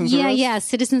Citizens Yeah. Arrest? Yeah.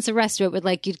 Citizens Arrest. Where it would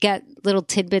like, you'd get little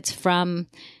tidbits from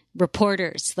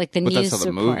reporters, like the But news that's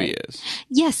how the report. movie is.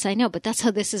 Yes, I know, but that's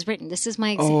how this is written. This is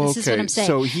my, Oh, this is what I'm saying.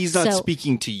 So he's not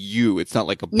speaking to you. It's not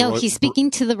like a... No, he's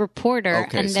speaking to the reporter,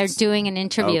 Okay, and so they're it's- doing an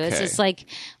interview. It's okay. just like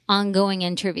ongoing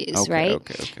interviews, Okay, right?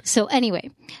 okay. So anyway,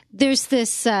 there's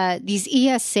these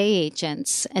ESA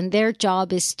agents, and their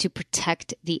job is to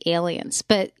protect the aliens.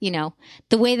 But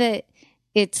the way that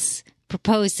it's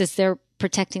proposed as they're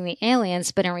protecting the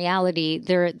aliens, but in reality,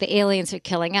 the aliens are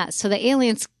killing us. So the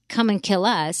aliens come and kill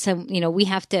us, and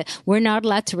we're not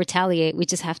allowed to retaliate. We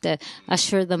just have to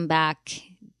usher them back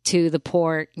to the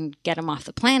port and get them off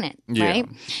the planet, right?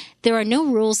 There are no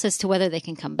rules as to whether they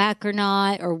can come back or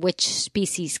not, or which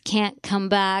species can't come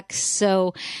back.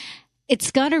 So it's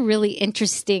got a really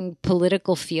interesting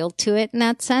political feel to it in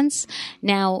that sense.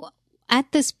 Now,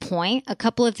 at this point, a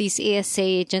couple of these ESA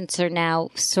agents are now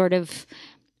sort of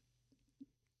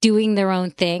doing their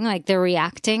own thing, like they're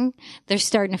reacting. They're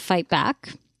starting to fight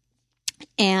back.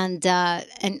 And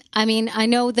I mean, I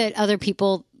know that other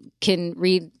people can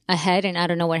read ahead and I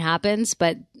don't know what happens,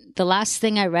 but the last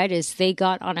thing I read is they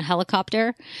got on a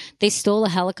helicopter. They stole a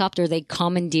helicopter. They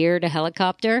commandeered a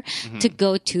helicopter to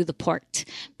go to the port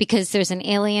because there's an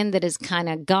alien that has kind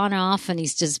of gone off and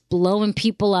he's just blowing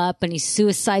people up and he's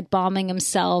suicide bombing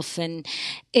himself. And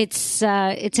it's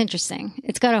interesting.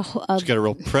 It's got it's got a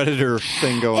real predator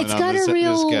thing going on. This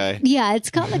guy. Yeah,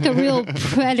 it's got like a real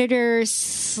predator /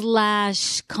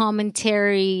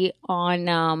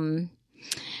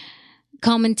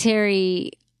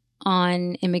 commentary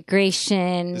on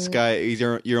immigration. This guy,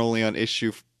 you're only on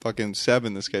issue fucking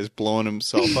 7. This guy's blowing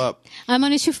himself up. I'm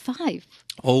on issue 5.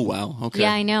 Oh, wow. Okay.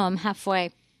 Yeah, I know. I'm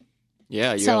halfway.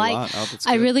 Yeah, you got a lot. Oh, that's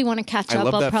I good. really want to catch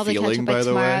up. I'll probably catch up by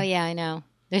tomorrow. Way. Yeah, I know.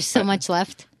 There's so much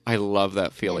left. I love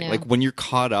that feeling. Like when you're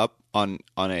caught up on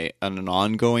an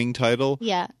ongoing title.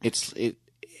 Yeah.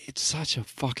 It's such a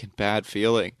fucking bad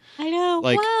feeling. I know.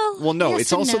 Like, well, no, yes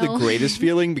it's also the greatest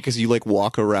feeling because you like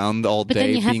walk around all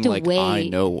day being like, wait. I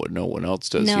know what no one else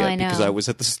does No, yet I know. because I was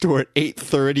at the store at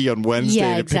 8:30 on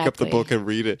Wednesday to pick up the exactly. book and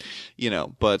read it.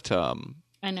 But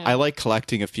I know. I like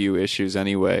collecting a few issues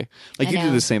anyway. Like I you do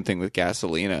know. the same thing with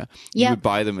Gasolina. You Yep. would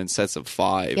buy them in sets of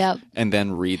 5 Yep. and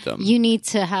then read them. You need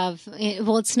to have.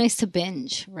 Well, it's nice to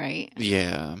binge, right?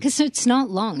 Yeah. Because it's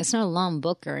not long. It's not a long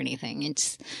book or anything.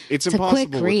 It's a quick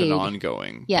impossible with read. an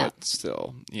ongoing. Yeah. But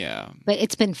still, yeah. But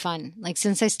it's been fun. Like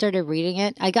since I started reading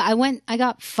it, I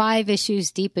got 5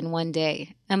 issues deep in one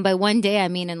day. And by one day, I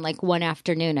mean in like one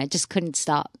afternoon. I just couldn't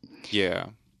stop. Yeah.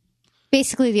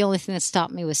 Basically, the only thing that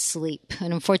stopped me was sleep.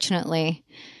 And unfortunately,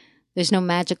 there's no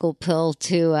magical pill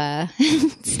to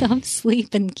stop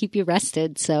sleep and keep you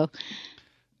rested. So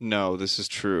No, this is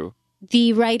true.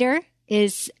 the writer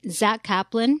is Zach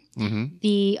Kaplan. Mm-hmm.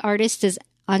 The artist is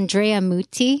Andrea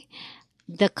Muti.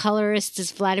 The colorist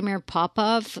is Vladimir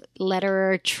Popov.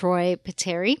 Letterer Troy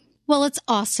Peteri. Well, it's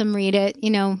awesome. Read it.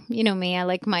 You know me. I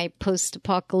like my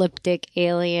post-apocalyptic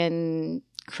alien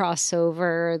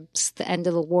crossover. It's the end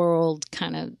of the world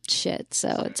kind of shit. So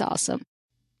it's awesome.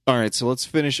 All right, so let's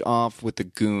finish off with the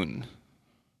Goon.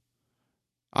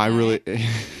 I really,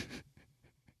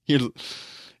 you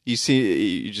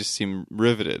just seem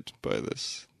riveted by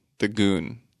this. The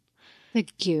Goon. The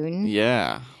Goon.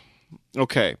 Yeah.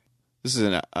 Okay, this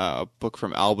is a book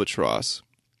from Albatross,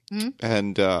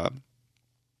 and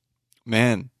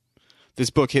man, this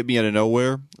book hit me out of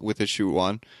nowhere with issue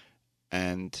 1,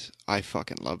 and I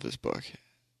fucking love this book.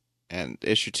 And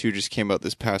issue 2 just came out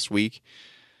this past week.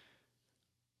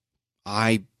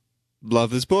 I love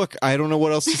this book. I don't know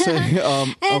what else to say.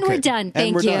 And okay. we're done.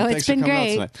 Thank we're you. done. It's Thanks for been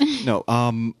coming out great. tonight.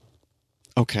 No.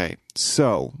 Okay.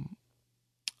 So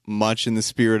much in the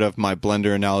spirit of my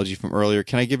blender analogy from earlier.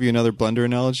 Can I give you another blender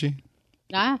analogy?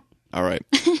 Ah. All right.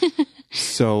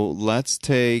 So let's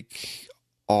take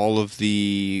all of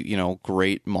the,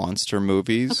 great monster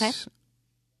movies. Okay.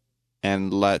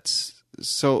 And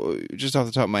so just off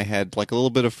the top of my head, like a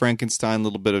little bit of Frankenstein, a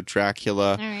little bit of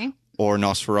Dracula. All right. Or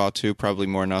Nosferatu, probably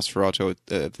more Nosferatu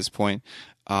at this point.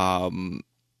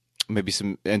 Maybe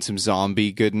some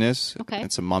zombie goodness. Okay.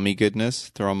 And some mummy goodness.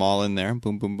 Throw them all in there.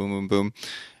 Boom, boom, boom, boom, boom.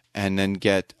 And then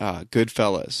get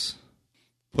Goodfellas.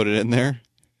 Put it in there.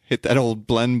 Hit that old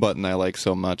blend button I like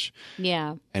so much.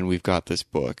 Yeah. And we've got this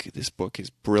book. This book is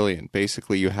brilliant.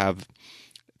 Basically, you have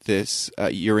this,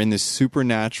 you're in this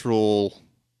supernatural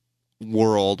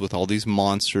world with all these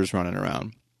monsters running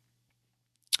around.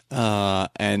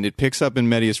 And it picks up in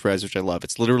medias res, which I love.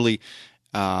 It's literally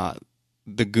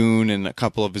the Goon and a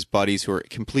couple of his buddies who are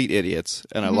complete idiots,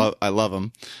 and I love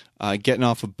them, getting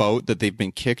off a boat that they've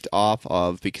been kicked off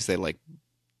of because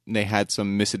they had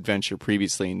some misadventure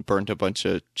previously and burnt a bunch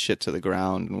of shit to the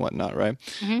ground and whatnot, right?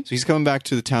 So he's coming back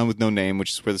to the town with no name,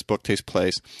 which is where this book takes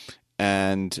place,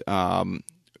 and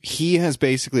he has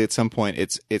basically at some point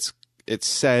it's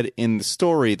said in the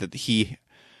story that he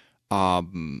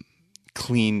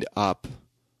cleaned up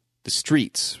the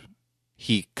streets.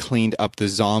 he cleaned up the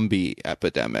zombie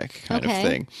epidemic kind of Okay.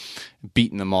 thing,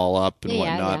 beating them all up and Yeah,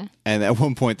 whatnot. yeah. And at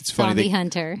one point, it's funny. Zombie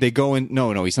hunter. They go in.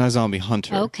 No, he's not a zombie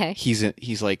hunter. Okay. He's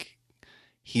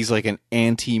like an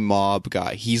anti-mob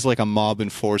guy. He's like a mob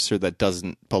enforcer that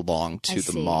doesn't belong to I the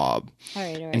see. mob. All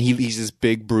right. And he's this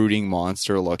big brooding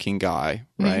monster looking guy,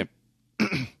 right?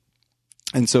 Mm-hmm.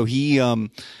 And so he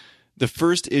the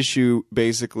first issue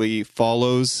basically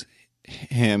follows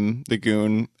him, the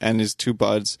goon, and his two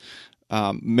buds.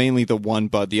 Mainly the one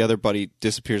bud. The other buddy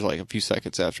disappears like a few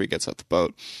seconds after he gets out the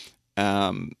boat.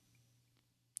 And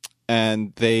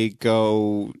they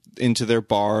go into their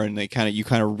bar, and you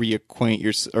kind of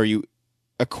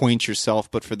acquaint yourself,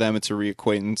 but for them it's a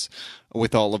reacquaintance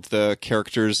with all of the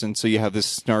characters. And so you have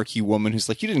this snarky woman who's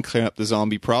like, you didn't clear up the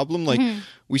zombie problem, like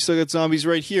we still got zombies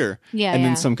right here. Yeah, and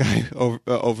then yeah. some guy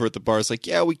over at the bar is like,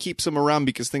 yeah, we keep some around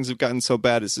because things have gotten so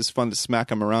bad, it's just fun to smack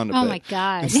them around a bit. Oh my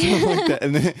God. And stuff like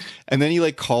that. And then he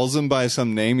like calls him by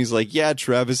some name. He's like, yeah,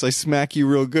 Travis, I smack you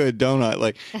real good, don't I?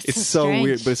 Like, That's it's so so strange.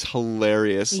 weird, but it's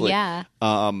hilarious. Like, Yeah.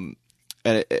 and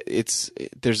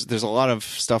there's a lot of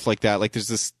stuff like that. Like there's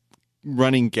this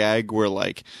running gag where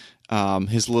like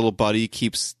his little buddy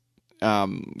keeps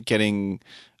getting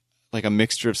like a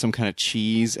mixture of some kind of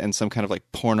cheese and some kind of like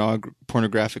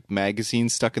pornographic magazine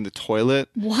stuck in the toilet.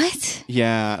 What?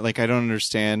 Yeah, like I don't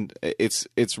understand.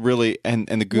 It's really and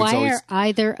the goons Why always are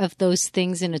either of those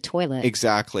things in a toilet?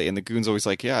 exactly, and the goons always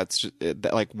like, yeah, it's just,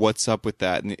 like what's up with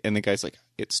that? And the guy's like,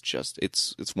 it's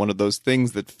one of those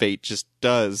things that fate just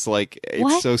does. Like it's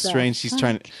What so the strange. He's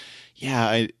trying to.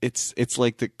 Yeah, it's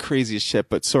like the craziest shit.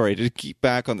 But sorry to keep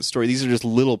back on the story. These are just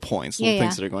little points, little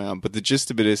things that are going on. But the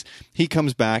gist of it is, he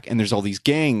comes back and there's all these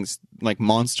gangs, like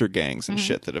monster gangs and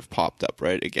shit that have popped up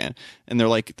right again. And they're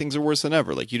like, things are worse than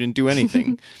ever. Like you didn't do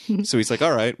anything. So he's like,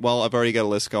 all right, well, I've already got a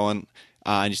list going.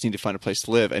 I just need to find a place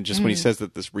to live. And just when he says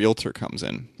that, this realtor comes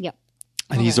in. Yep.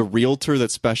 And he's a realtor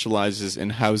that specializes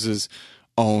in houses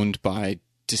owned by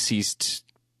deceased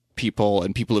people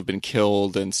and people who have been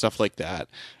killed and stuff like that.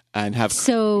 And have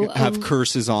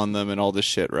curses on them and all this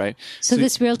shit, right? So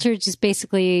this realtor just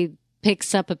basically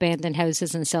picks up abandoned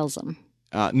houses and sells them.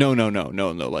 No.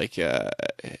 Like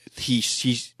he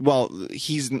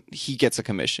gets a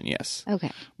commission, yes.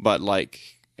 Okay. But like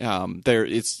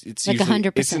it's Like usually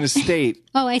 100%. it's an estate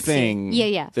Oh, I see. thing.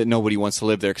 Yeah. That nobody wants to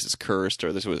live there because it's cursed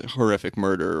or there's a horrific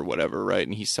murder or whatever, right?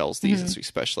 And he sells these, and so he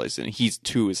specializes in. He's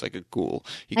too is like a ghoul.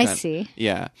 I see.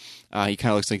 Yeah, he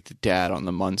kind of looks like the dad on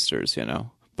the Munsters, you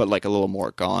know. But like a little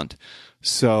more gaunt.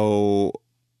 So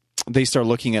they start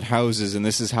looking at houses, and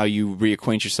this is how you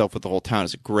reacquaint yourself with the whole town.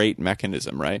 It's a great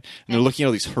mechanism, right? And they're looking at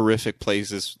all these horrific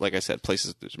places, like I said,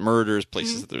 places that there's murders,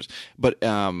 places that there's, but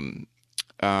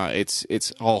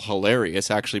it's all hilarious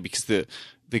actually because the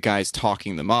guy's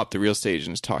talking them up, the real estate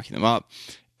agent is talking them up,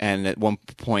 and at one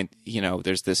point, you know,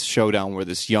 there's this showdown where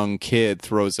this young kid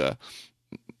throws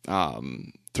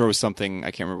something,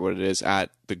 I can't remember what it is, at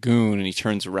the goon, and he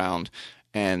turns around.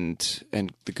 And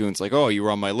the goon's like, oh, you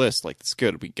were on my list. Like, it's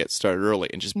good. We get started early,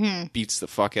 and just beats the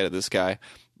fuck out of this guy.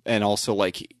 And also,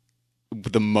 like,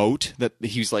 the moat that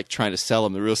he's like trying to sell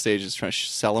him, the real estate agent's trying to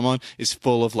sell him on, is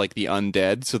full of like the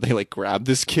undead. So they like grab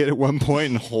this kid at one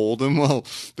point and hold him while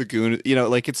the goon, you know,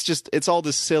 like it's all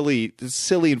this silly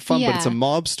and fun, but it's a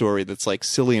mob story that's like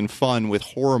silly and fun with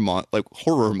horror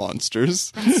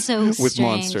monsters. That's so with strange.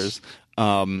 monsters.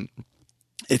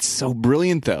 It's so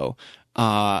brilliant though.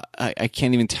 I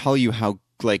can't even tell you how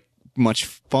like much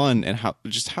fun and how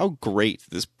great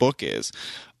this book is.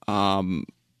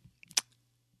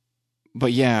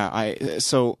 But yeah,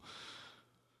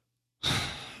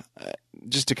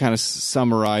 just to kind of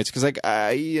summarize, because like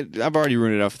I've already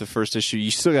ruined it off the first issue. You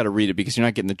still got to read it because you're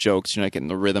not getting the jokes, you're not getting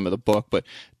the rhythm of the book. But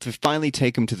to finally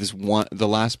take him to the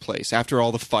last place after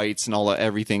all the fights and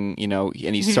everything, you know,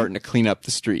 and he's starting to clean up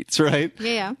the streets, right?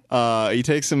 Yeah. He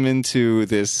takes him into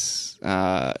this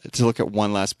to look at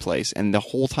one last place, and the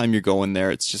whole time you're going there,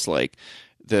 it's just like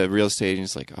the real estate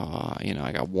agent's like, oh, you know,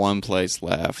 I got one place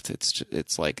left.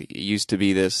 It's like it used to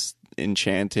be this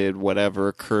enchanted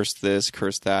whatever, cursed this,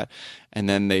 cursed that, and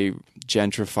then they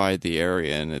gentrified the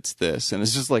area and it's this, and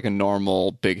it's just like a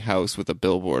normal big house with a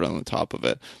billboard on the top of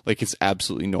it, like it's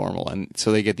absolutely normal. And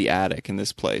so they get the attic in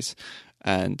this place,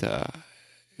 and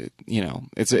you know,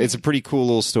 it's a pretty cool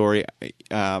little story.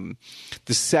 The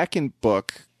second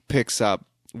book picks up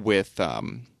with a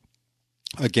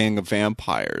gang of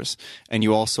vampires, and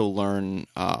you also learn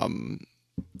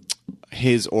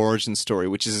his origin story,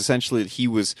 which is essentially that he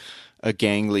was a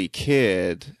gangly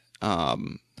kid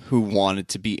who wanted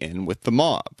to be in with the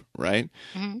mob, right?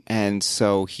 Mm-hmm. And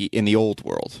so in the old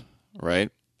world,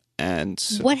 right? And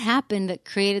so, what happened that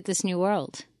created this new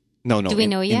world? No. Do we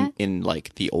know yet? In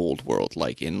like the old world,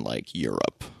 like in like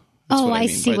Europe. Oh, what I mean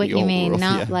see by what the you old mean. world.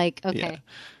 Not Yeah. like, okay. Yeah.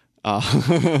 All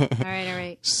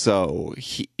right. So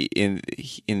in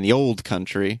the old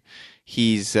country,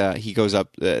 he goes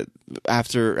up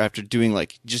after doing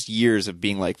like just years of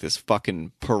being like this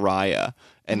fucking pariah,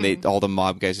 and all the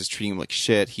mob guys just treating him like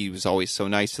shit. He was always so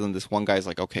nice to them. This one guy's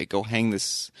like, okay, go hang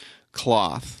this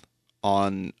cloth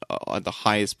on the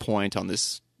highest point on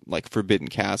this like forbidden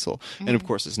castle, and of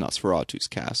course it's Nosferatu's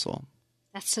castle.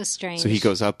 That's so strange. So he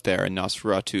goes up there, and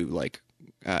Nosferatu like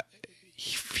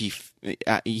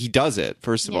he does it.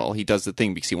 First of all, he does the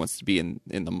thing because he wants to be in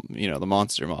the the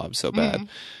monster mob so bad.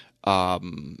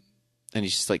 And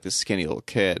he's just like this skinny little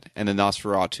kid, and then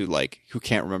Nosferatu, like, who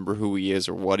can't remember who he is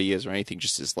or what he is or anything,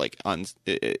 just is like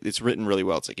it's written really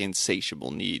well. It's like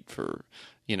insatiable need for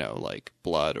like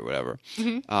blood or whatever.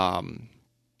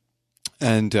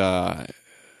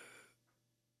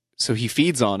 So he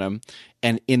feeds on him,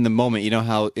 and in the moment, you know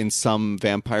how in some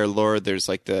vampire lore there's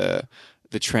like the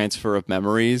transfer of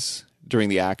memories during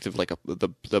the act of like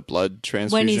the blood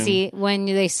transfusion. When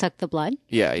they suck the blood?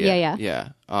 Yeah.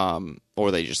 Or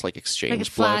they just like exchange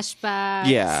Like blood. flashbacks.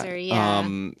 Yeah.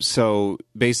 Or, So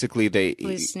basically,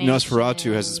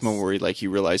 Nosferatu has this moment where he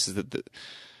realizes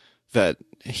that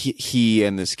he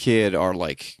and this kid are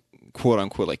like quote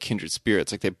unquote like kindred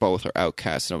spirits. Like they both are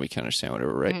outcasts. Nobody can understand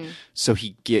whatever, right? So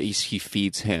he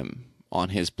feeds him on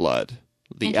his blood,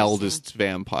 the eldest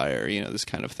vampire. This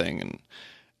kind of thing,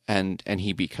 and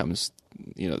he becomes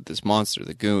this monster,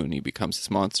 the goon. He becomes this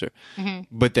monster,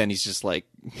 but then he's just like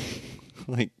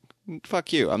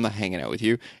fuck you, I'm not hanging out with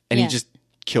you, and he just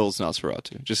kills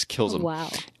Nosferatu, just kills him. Wow.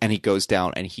 And he goes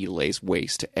down and he lays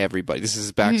waste to everybody. This is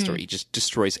his backstory. He just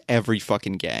destroys every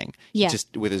fucking gang. Yeah. He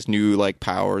just, with his new like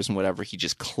powers and whatever, he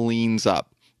just cleans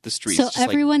up the streets. So just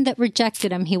everyone that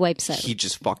rejected him, he wipes out. he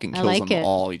just fucking I kills like them it.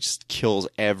 all. He just kills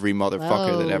every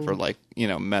motherfucker that ever like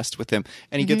messed with him.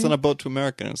 And he gets on a boat to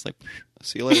America, and it's like,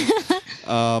 see you later.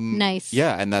 Nice.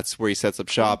 Yeah, and that's where he sets up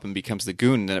shop and becomes the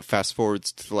goon. And then it fast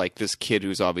forwards to like this kid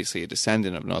who's obviously a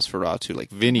descendant of Nosferatu, like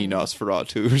Vinny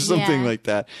Nosferatu or something Yeah. like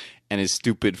that. And his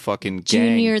stupid fucking gang.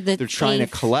 Junior the they're trying to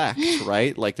Eighth. collect,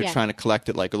 right? Like they're Yeah. trying to collect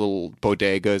at like little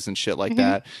bodegas and shit like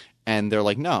that. And they're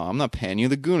like, no, I'm not paying you.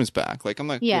 The goon is back. Like, I'm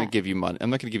not Yeah. going to give you money.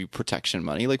 I'm not going to give you protection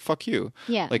money. Like, fuck you.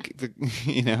 Yeah. Like,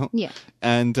 Yeah.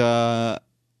 And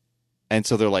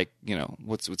so they're like,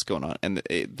 what's going on? And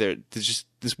there's just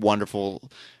this wonderful,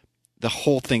 the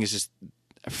whole thing is just,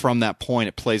 from that point,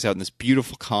 it plays out in this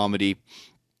beautiful comedy.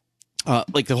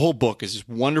 Like the whole book is this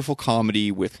wonderful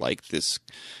comedy with like this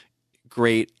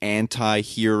great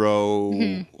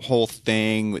anti-hero whole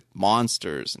thing with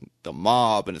monsters and the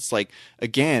mob. And it's like,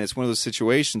 again, it's one of those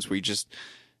situations where you just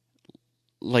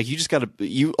gotta,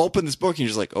 you open this book and you're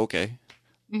just like, okay,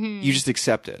 you just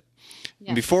accept it.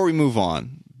 Yeah. And before we move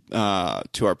on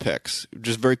to our picks,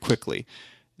 just very quickly,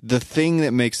 the thing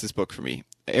that makes this book for me,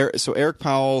 so Eric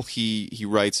Powell, he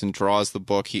writes and draws the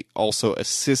book. He also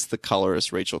assists the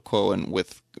colorist Rachel Cohen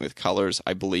with colors,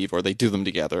 I believe, or they do them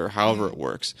together, however it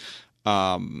works.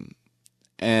 And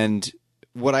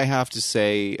what I have to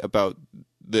say about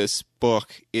this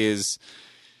book is,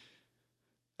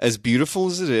 as beautiful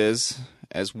as it is,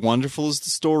 as wonderful as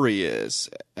the story is,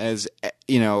 as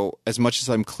as much as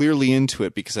I'm clearly into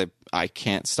it because I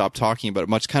can't stop talking about it,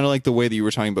 much kind of like the way that you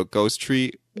were talking about Ghost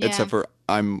Tree, Yeah. except for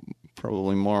I'm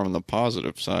probably more on the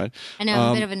positive side. I know,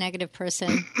 I'm a bit of a negative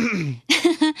person.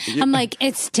 I'm like,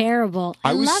 it's terrible.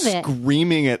 I was love it.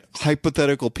 screaming at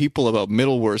hypothetical people about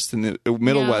Middle West in the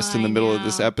West in the I middle of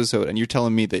this know. episode, and you're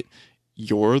telling me that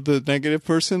you're the negative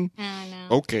person? I know.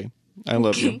 Okay, I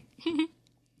love you.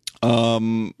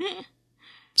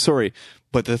 Sorry,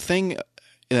 but the thing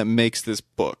that makes this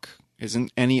book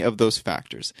isn't any of those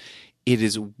factors. It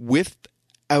is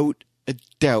without a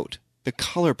doubt the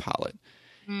color palette.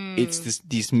 It's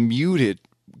these muted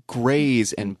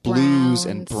grays and blues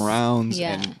and browns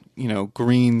Yeah. and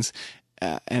greens,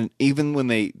 and even when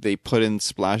they put in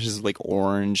splashes of like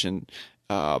orange and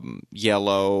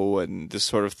yellow and this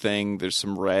sort of thing, there's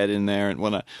some red in there and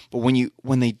whatnot. But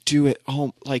when they do it,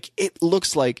 like it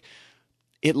looks like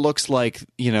a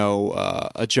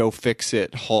Joe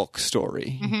Fixit Hulk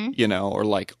story, or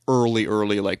like early,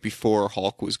 like before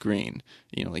Hulk was green,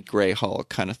 like gray Hulk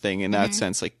kind of thing in that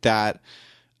sense, like that.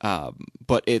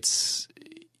 But it's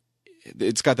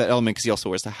got that element because he also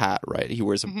wears the hat, right? He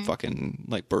wears a fucking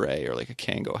like beret or like a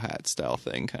Kango hat style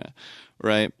thing, kind of,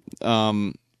 right?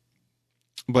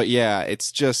 But yeah,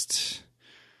 it's just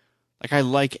like I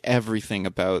like everything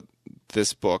about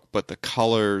this book, but the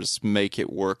colors make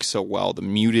it work so well. The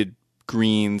muted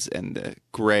greens and the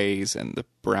grays and the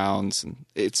browns, and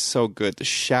it's so good. The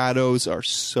shadows are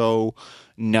so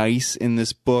nice in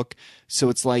this book. So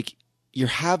it's like you're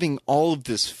having all of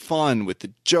this fun with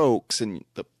the jokes and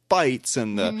the fights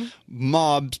and the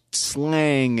mob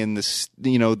slang and the,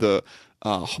 you know, the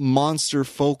monster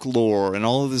folklore and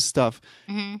all of this stuff.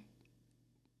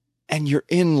 And you're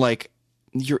in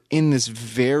this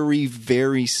very,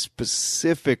 very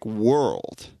specific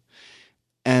world.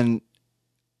 And,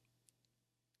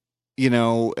 you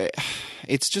know,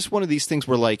 it's just one of these things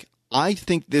where, like, I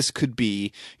think this could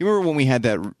be, you remember when we had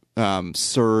that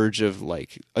surge of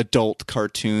like adult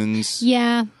cartoons?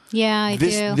 Yeah, I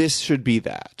do. This should be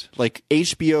that. Like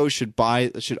HBO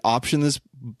should option this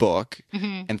book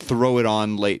and throw it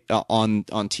on on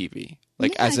TV,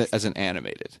 like as an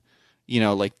animated. You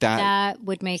know, like that. That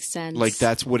would make sense. Like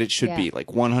that's what it should be, like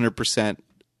 100%.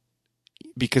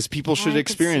 Because people should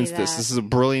experience this. This is a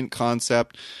brilliant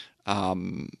concept.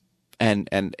 And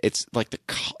it's like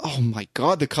oh my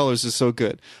God, the colors are so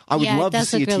good. I would love to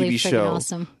see a really TV show,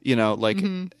 awesome. you know,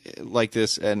 like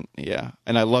this. And yeah,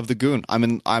 and I love the Goon. I'm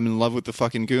in love with the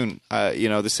fucking Goon. You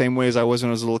know, the same way as I was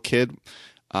when I was a little kid,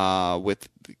 with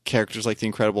characters like the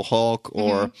Incredible Hulk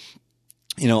or,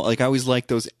 you know, like I always liked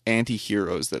those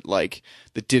anti-heroes that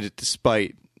did it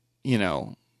despite, you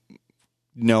know,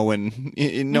 knowing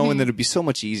that it'd be so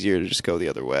much easier to just go the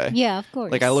other way. Yeah, of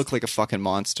course. Like I look like a fucking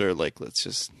monster. Like let's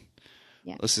just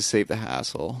save the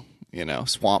hassle. You know,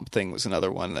 Swamp Thing was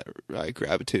another one that I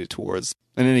gravitated towards.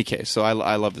 In any case, so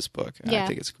I love this book. I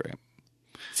think it's great.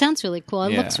 Sounds really cool.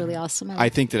 It looks really awesome. I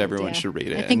think that everyone should read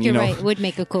it. I think you're right. It would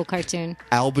make a cool cartoon.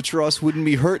 Albatross wouldn't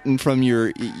be hurting from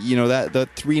your, you know, that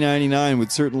 $3.99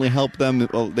 would certainly help them.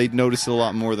 Well, they'd notice it a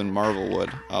lot more than Marvel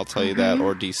would. I'll tell you that,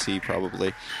 or DC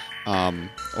probably,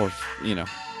 or you know,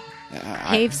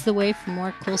 paves the way for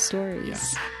more cool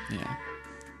stories. Yeah.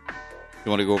 You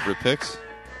want to go over the picks?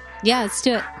 Yeah, let's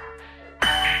do it.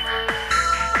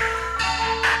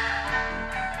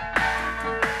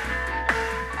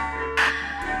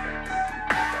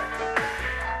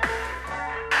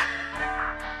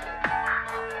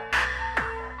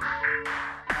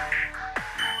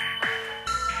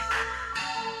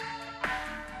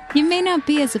 You may not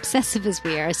be as obsessive as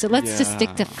we are, so let's just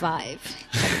stick to 5.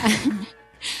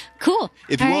 Cool.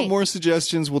 If you want more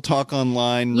suggestions, we'll talk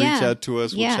online. Reach out to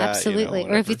us. We'll chat, absolutely. You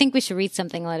know, or if you think we should read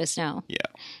something, let us know. Yeah.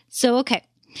 So, okay.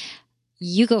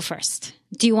 You go first.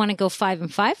 Do you want to go 5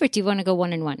 and 5 or do you want to go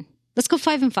 1 and 1? Let's go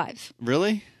 5 and 5.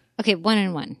 Really? Okay, 1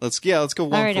 and 1. Let's go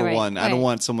one for one. I don't right.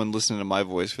 want someone listening to my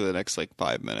voice for the next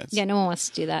 5 minutes. Yeah, no one wants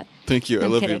to do that. Thank you. I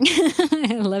love kidding. you.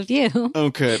 I love you.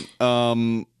 Okay.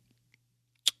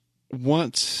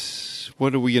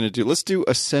 What are we going to do? Let's do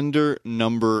Ascender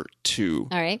number 2.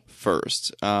 All right.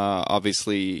 First.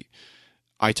 Obviously,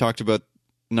 I talked about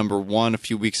number 1 a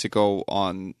few weeks ago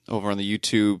over on the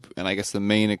YouTube, and I guess the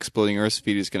main Exploding Earth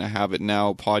feed is going to have it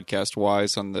now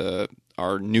podcast-wise on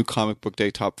our new Comic Book Day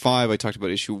Top 5. I talked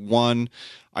about issue 1.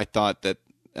 I thought that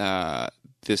the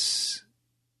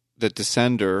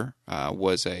Descender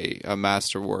was a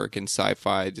masterwork in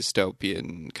sci-fi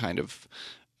dystopian kind of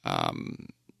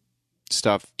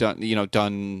stuff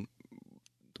done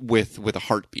with a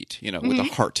heartbeat, with a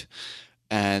heart.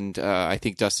 And I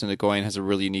think Dustin Nguyen has a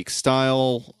really unique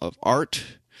style of art.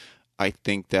 I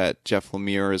think that Jeff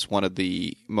Lemire is one of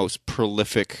the most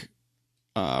prolific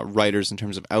writers in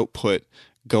terms of output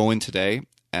going today.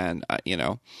 And,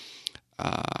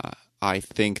 I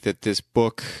think that this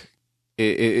book,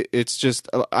 it's just,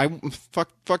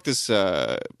 fuck this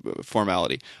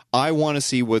formality. I want to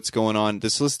see what's going on. The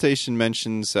solicitation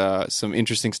mentions some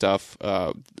interesting stuff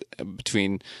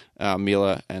between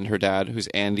Mila and her dad, who's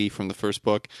Andy from the first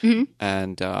book.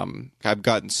 And I've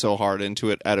gotten so hard into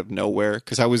it out of nowhere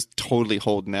because I was totally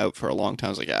holding out for a long time.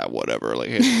 I was like, whatever. Like,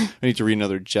 I need to read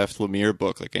another Jeff Lemire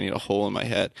book. Like, I need a hole in my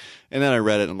head. And then I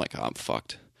read it and I'm like, I'm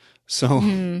fucked. So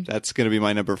that's going to be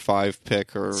my number 5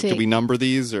 pick. Or do we number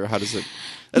these, or how does it?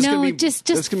 That's no, gonna be, just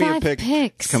that's gonna 5 be a pick.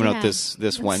 picks. It's coming out this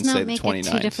Wednesday, the 29th.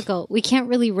 It too difficult. We can't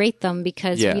really rate them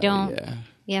because we don't. Yeah.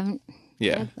 We haven't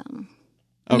Yeah. read them.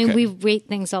 I mean, we rate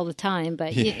things all the time,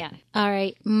 but yeah. All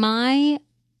right, my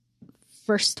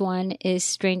first one is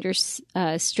Stranger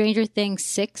Things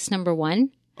 6, number 1.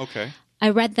 Okay. I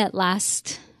read that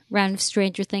last round of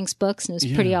Stranger Things books, and it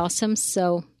was pretty awesome.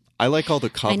 So I like all the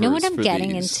covers. I know what I'm for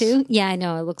getting these. into. Yeah, I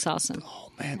know. It looks awesome.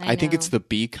 Oh man, I think it's the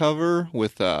B cover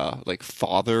with like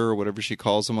father or whatever she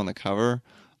calls him on the cover.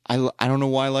 I don't know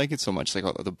why I like it so much. Like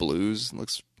the blues, it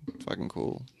looks fucking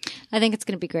cool. I think it's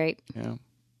going to be great. Yeah.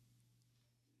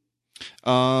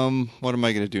 What am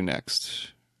I going to do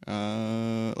next?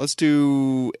 Let's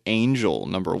do Angel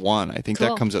number 1. I think Cool.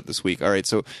 that comes out this week. All right,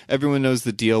 so everyone knows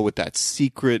the deal with that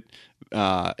secret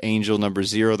Angel number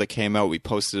 0 that came out. We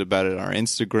posted about it on our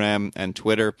Instagram and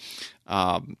Twitter.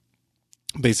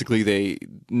 Basically,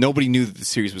 nobody knew that the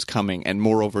series was coming, and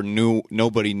moreover,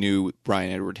 nobody knew Brian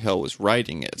Edward Hill was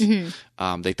writing it.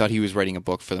 They thought he was writing a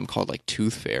book for them called like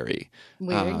Tooth Fairy,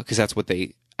 Weird. because that's what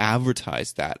they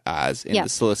advertised that as in Yeah. the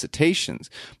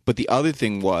solicitations. But the other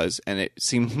thing was, and it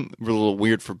seemed a little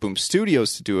weird for Boom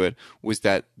Studios to do it, was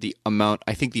that the amount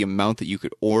that you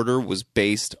could order was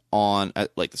based on,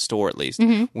 like the store at least,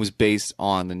 was based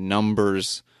on the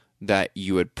numbers that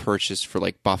you had purchased for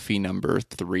like Buffy number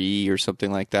 3 or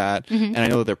something like that. And I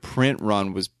know their print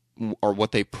run was, or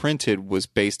what they printed was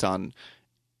based on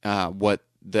what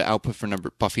the output for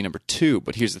Buffy number 2.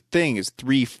 But here's the thing: is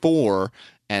 3, 4,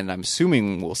 and I'm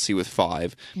assuming we'll see with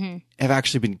 5, have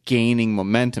actually been gaining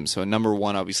momentum. So number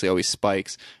 1 obviously always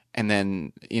spikes, and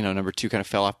then number 2 kind of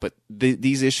fell off. But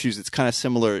these issues, it's kind of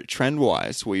similar trend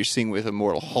wise to what you're seeing with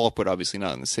Immortal Hulk, but obviously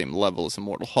not on the same level as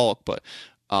Immortal Hulk. But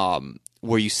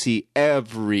where you see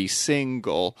every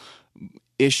single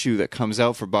issue that comes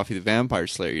out for Buffy the Vampire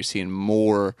Slayer, you're seeing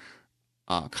more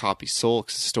copies sold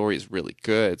because the story is really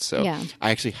good. So Yeah. I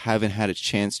actually haven't had a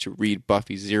chance to read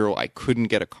Buffy 0. I couldn't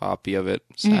get a copy of it,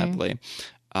 sadly.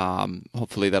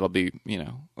 Hopefully that'll be,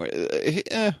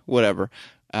 whatever.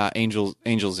 Angel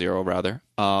 0 rather.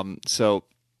 So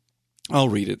I'll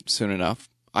read it soon enough.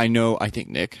 I think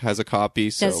Nick has a copy,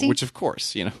 Does he? which of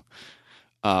course,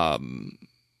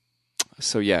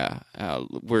 so yeah, I'm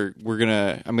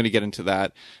gonna get into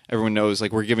that. Everyone knows,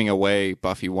 like, we're giving away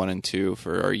Buffy 1 and 2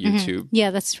 for our YouTube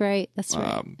Yeah, that's right. That's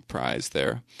right. prize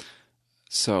there.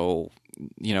 So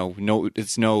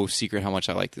it's no secret how much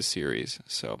I like this series.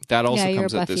 So that also you're a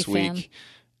comes out Buffy this fan. week,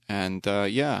 and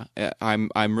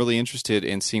I'm really interested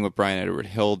in seeing what Brian Edward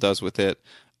Hill does with it.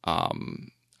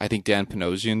 I think Dan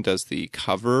Panosian does the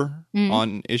cover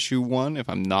on issue 1, if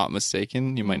I'm not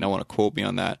mistaken. You might not want to quote me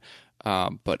on that.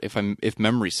 But if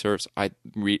memory serves, I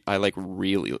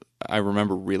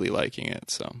remember really liking it.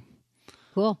 So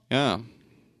Cool. yeah, All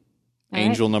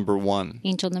Angel number 1,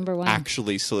 Angel number 1.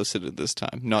 actually solicited this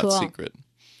time, not Cool. secret.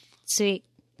 Sweet.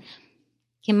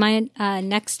 Okay, my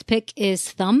next pick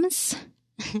is Thumbs.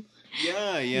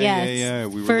 Yeah.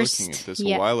 We were First, looking at this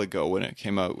yeah. a while ago when it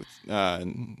came out with,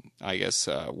 I guess,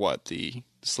 the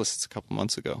solicits a couple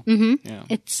months ago. Mm-hmm. Yeah.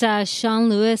 It's Sean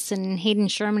Lewis and Hayden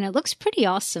Sherman. It looks pretty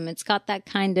awesome. It's got that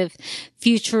kind of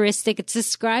futuristic. It's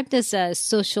described as a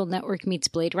social network meets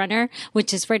Blade Runner,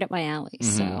 which is right up my alley.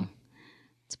 Mm-hmm. So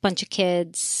it's a bunch of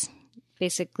kids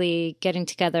basically getting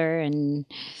together and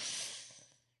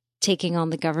taking on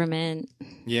the government.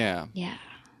 Yeah. Yeah.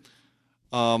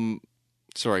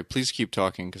 Sorry, please keep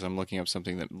talking because I'm looking up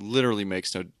something that literally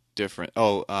makes no difference.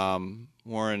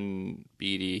 Warren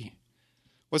Beatty.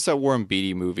 What's that Warren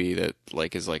Beatty movie that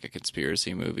is like a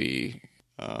conspiracy movie?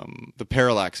 The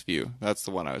Parallax View. That's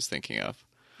the one I was thinking of.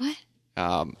 What?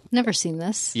 Never seen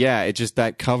this. Yeah, it just,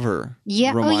 that cover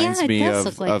reminds it me does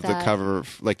of look like the that. cover,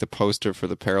 like the poster for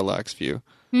the Parallax View.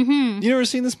 Mm-hmm. You never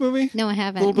seen this movie? No, I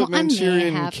haven't. A little bit Well, I may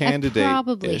Manchurian have. I Candidate.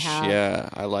 probably have. Yeah,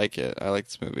 I like it. I like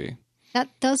this movie. That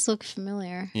does look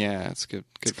familiar. Yeah, it's good.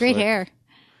 It's great flick. hair.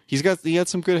 He had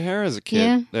some good hair as a kid.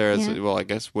 Yeah, There, yeah. well, I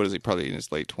guess what is he? Probably in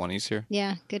his late 20s here.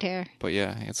 Yeah, good hair. But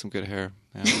yeah, he had some good hair.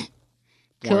 Yeah.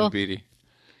 Cool. Warren Beatty.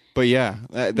 But yeah,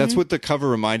 that's what the cover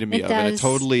reminded me It of, and it does.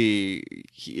 totally,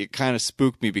 it kind of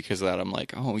spooked me because of that. I'm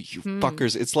like, oh, you Hmm.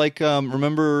 fuckers! It's like,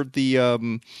 remember the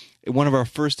one of our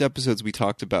first episodes we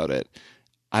talked about it.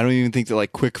 I don't even think that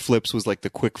like Quick Flips was like the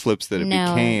Quick Flips that it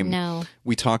became. No.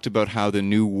 We talked about how the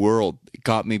New World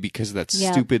got me because of that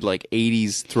Yeah. stupid like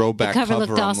 80s throwback The cover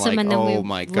looked I'm awesome, like, and then we oh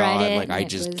my read god, it, like and I it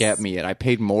just was get me it. I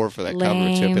paid more for that cover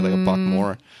too. I paid like $1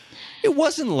 more. It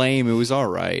wasn't lame. It was all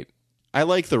right. I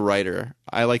like the writer.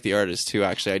 I like the artist too.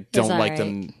 Actually, I don't all like right.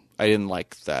 them. I didn't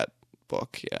like that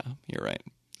book. Yeah, you're right.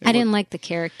 I didn't like the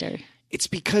character. It's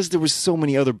because there was so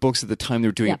many other books at the time that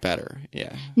were doing Yeah. it better.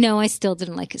 Yeah. No, I still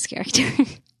didn't like his character.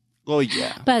 Well,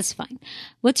 yeah. But it's fine.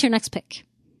 What's your next pick?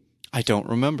 I don't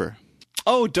remember.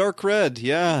 Oh, Dark Red.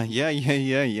 Yeah.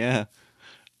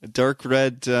 Dark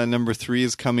Red number 3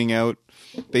 is coming out.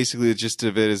 Basically, the gist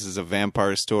of it is a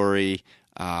vampire story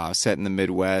set in the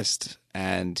Midwest.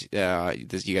 And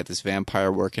you got this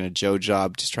vampire working a Joe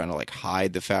job, just trying to like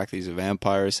hide the fact that he's a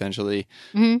vampire, essentially.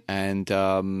 Mm-hmm.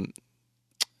 And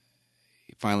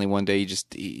finally, one day,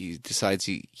 he decides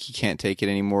he can't take it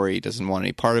anymore. He doesn't want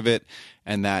any part of it,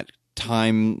 and that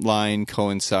timeline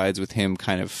coincides with him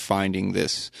kind of finding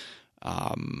this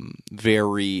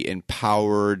very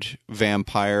empowered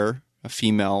vampire, a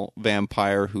female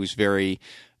vampire who's very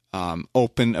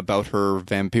open about her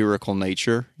vampirical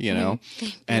nature, you know,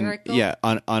 and Vampirical. yeah,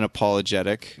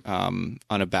 unapologetic,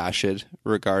 unabashed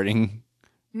regarding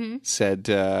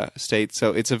said state.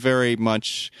 So it's a very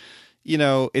much, you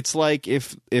know, it's like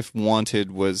if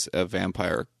Wanted was a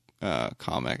vampire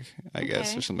comic, I guess,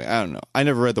 Okay. or something. I don't know. I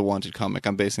never read the Wanted comic.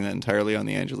 I'm basing that entirely on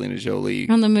the Angelina Jolie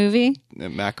On the movie?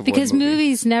 McAvoy Because movie.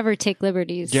 movies never take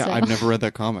liberties. Yeah, so. I've never read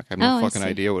that comic. I have no Oh, I fucking see.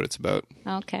 idea what it's about.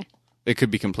 Okay. It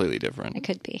could be completely different. It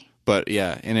could be. But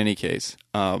yeah, in any case,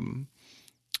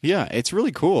 yeah, it's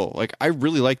really cool. Like I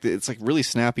really like it. It's like really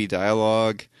snappy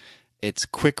dialogue. It's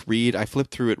quick read. I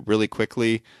flipped through it really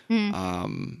quickly.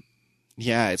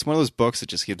 Yeah, it's one of those books that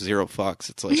just gives zero fucks.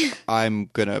 It's like I'm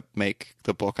gonna make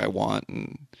the book I want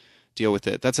and deal with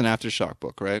it. That's an Aftershock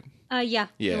book, right? Yeah,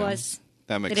 Yeah. it was.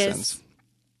 That makes It is. sense.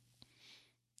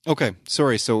 Okay,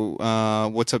 sorry. So,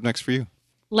 what's up next for you?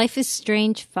 Life is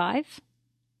Strange 5.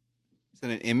 Is that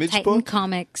an Image Titan book?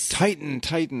 Comics.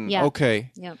 Titan. Yeah.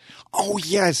 Okay. Yep. Oh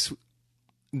yes,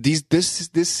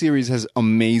 this series has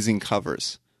amazing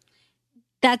covers.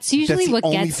 That's usually That's the what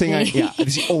only gets thing me.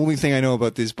 that's the only thing I know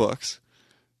about these books.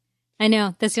 I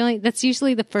know. That's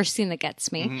usually the first thing that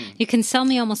gets me. Mm-hmm. You can sell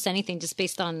me almost anything just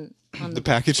based on The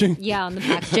packaging. yeah, on the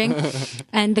packaging.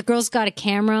 And the girl's got a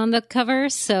camera on the cover,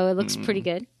 so it looks pretty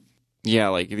good. Yeah,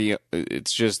 like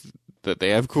it's just that they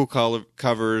have cool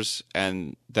covers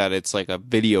and that it's like a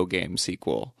video game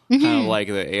sequel, kind of like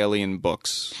the Alien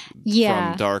books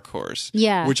Yeah. from Dark Horse.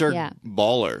 Yeah, which are yeah.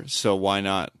 baller. So why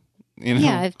not? You know,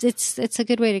 Yeah, it's a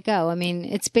good way to go. I mean,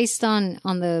 it's based on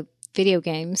the video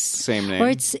games. Same name. Or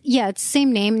it's the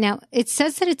same name. Now, it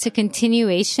says that it's a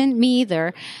continuation. Me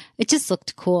either. It just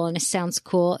looked cool and it sounds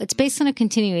cool. It's based on a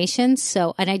continuation,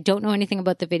 so and I don't know anything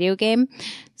about the video game.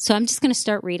 So I'm just going to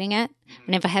start reading it.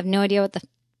 And if I have no idea what the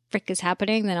frick is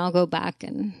happening, then I'll go back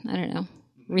and I don't know,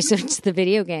 research the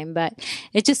video game, but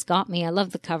it just got me. I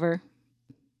love the cover.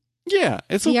 Yeah,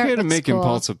 it's The art okay to looks make cool.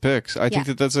 impulsive picks. I think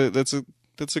that's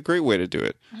a great way to do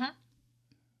it.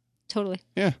 Totally.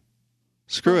 Yeah.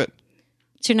 Screw it.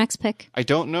 What's your next pick? I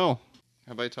don't know.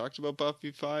 Have I talked about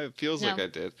Buffy 5? It feels No. like I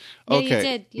did. Yeah, you Okay.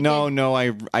 did. You no, did. no,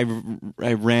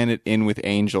 I ran it in with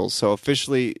Angels. So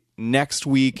officially next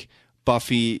week,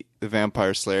 Buffy the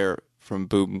Vampire Slayer from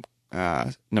Boom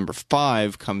number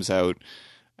 5 comes out,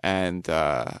 and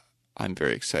I'm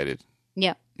very excited.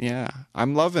 Yeah. Yeah,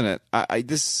 I'm loving it.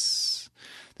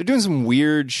 They're doing some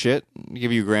weird shit.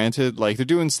 Give you granted, like they're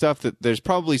doing stuff that there's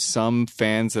probably some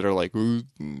fans that are like, "Ooh,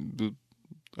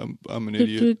 I'm an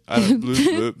idiot. I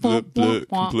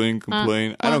don't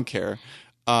complain. I don't care.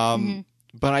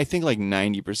 But I think like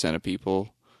 90% of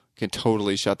people can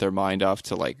totally shut their mind off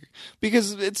to like,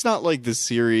 because it's not like the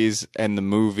series and the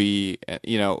movie,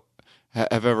 you know,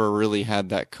 have ever really had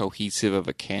that cohesive of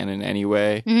a canon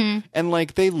anyway. And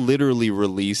like they literally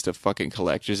released a fucking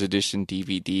collector's edition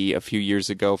DVD a few years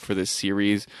ago for this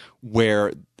series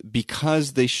where,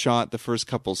 because they shot the first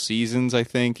couple seasons, I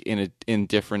think in a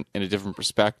different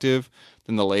perspective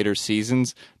than the later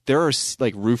seasons, there are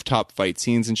like rooftop fight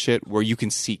scenes and shit where you can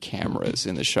see cameras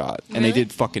in the shot, and they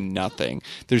did fucking nothing.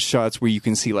 There's shots where you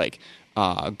can see like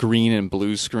green and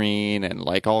blue screen and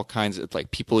like all kinds of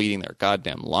like people eating their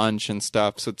goddamn lunch and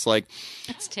stuff. So it's like,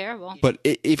 That's terrible. but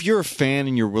if you're a fan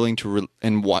and you're willing to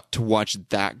watch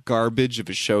that garbage of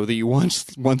a show that you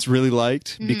once really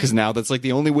liked, because now that's like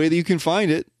the only way that you can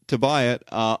find it to buy it,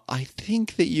 I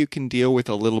think that you can deal with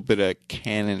a little bit of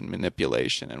canon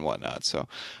manipulation and whatnot. So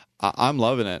I'm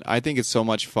loving it. I think it's so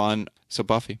much fun. So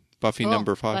Buffy Cool.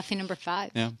 number 5. Buffy number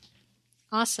 5. Yeah.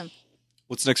 Awesome.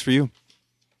 What's next for you?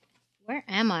 Where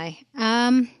am I?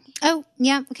 Oh,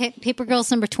 yeah. Okay. Paper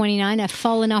Girls number 29. I've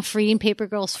fallen off reading Paper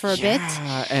Girls for a bit.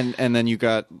 And then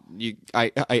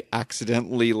I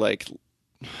accidentally, like,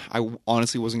 I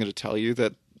honestly wasn't going to tell you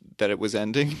that it was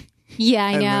ending. Yeah,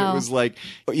 I And know. it was like,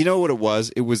 you know what it was?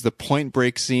 It was the Point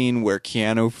Break scene where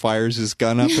Keanu fires his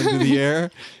gun up into the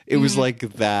air. It was like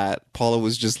that. Paula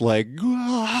was just like,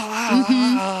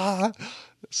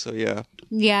 so yeah.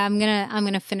 Yeah, I'm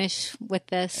gonna finish with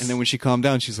this. And then when she calmed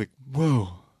down, she's like, whoa.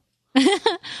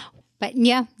 But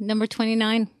yeah, number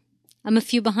 29. I'm a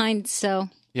few behind, so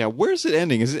Yeah, where's it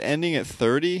ending? Is it ending at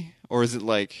 30? Or is it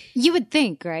like, you would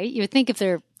think, right? You would think if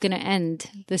they're gonna end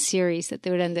the series that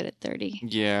they would end it at 30.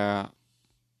 yeah.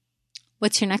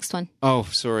 What's your next one? Oh,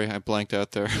 sorry, I blanked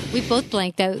out there. We both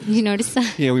blanked out. You notice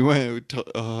that? Yeah, we went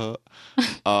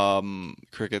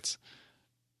crickets.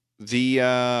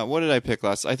 What did I pick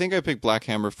last? I think I picked Black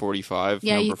Hammer 45,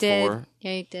 Yeah, number you did. 4,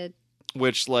 Yeah, you did.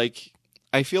 which like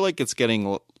I feel like it's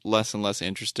getting less and less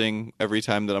interesting every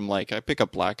time that I'm like I pick a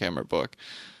Black Hammer book.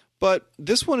 But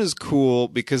this one is cool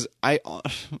because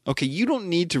okay, you don't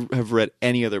need to have read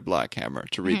any other Black Hammer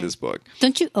to read this book.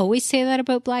 Don't you always say that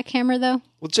about Black Hammer, though?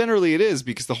 Well, generally it is,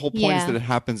 because the whole point is Yeah. that it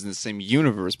happens in the same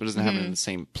universe, but it doesn't happen in the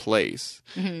same place.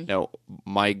 Now,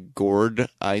 my gourd,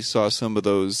 I saw some of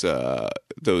those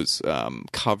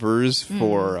covers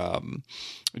for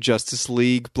Justice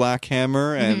League Black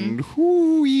Hammer, and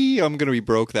whoo-wee, I'm going to be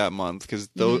broke that month because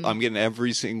I'm getting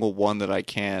every single one that I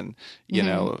can. You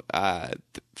know,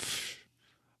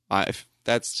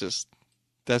 that's just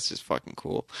fucking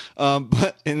cool.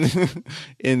 But in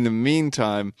the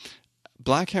meantime,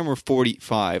 Black Hammer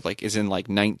 45 is in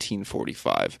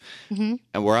 1945, and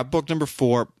we're at book number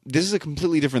 4. This is a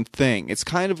completely different thing. It's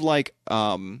kind of like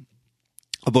a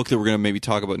book that we're going to maybe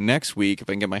talk about next week if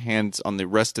I can get my hands on the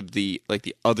rest of the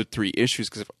other 3 issues,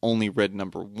 because I've only read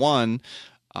number 1.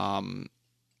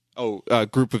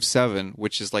 Group of 7,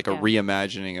 which is a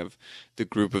reimagining of the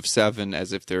Group of 7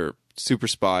 as if they're super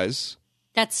spies.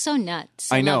 That's so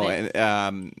nuts. I know, love it.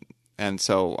 and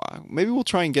so maybe we'll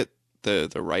try and get the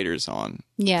writers on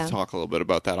Yeah. to talk a little bit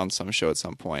about that on some show at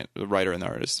some point. The writer and the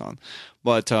artist on,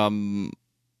 but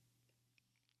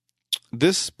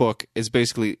this book is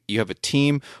basically you have a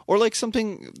team, or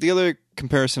something. The other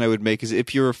comparison I would make is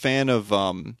if you're a fan of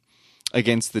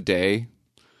Against the Day,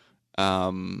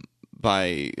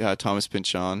 by Thomas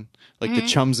Pynchon, the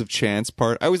Chums of Chance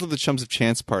part. I always love the Chums of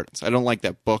Chance parts. I don't like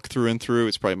that book through and through.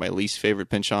 It's probably my least favorite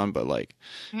Pynchon, but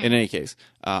in any case,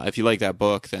 if you like that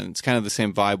book, then it's kind of the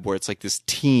same vibe where it's this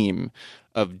team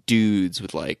of dudes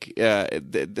with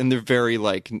and they're very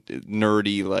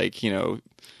nerdy,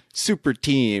 super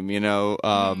team,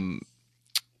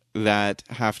 that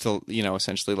have to,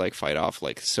 essentially fight off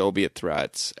Soviet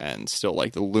threats and still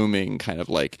the looming kind of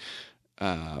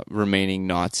remaining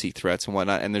Nazi threats and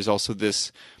whatnot. And there's also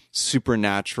this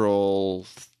supernatural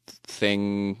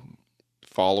thing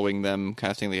following them, kind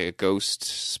of thing, like a ghost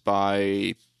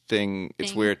spy thing.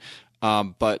 It's weird.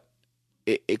 But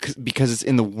because it's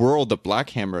in the world that Black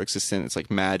Hammer exists in, it's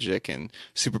magic and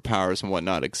superpowers and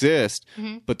whatnot exist,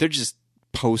 but they're just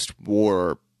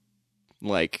post-war,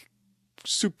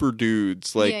 super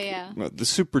dudes, the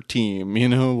super team,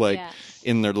 Yes.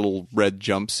 in their little red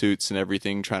jumpsuits and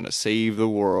everything, trying to save the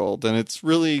world. And it's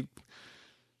really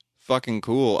fucking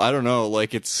cool. I don't know,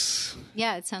 it's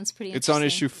Yeah, it sounds pretty it's on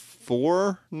interesting. issue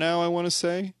 4 now, I want to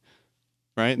say,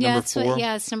 right? Yeah, Number that's 4.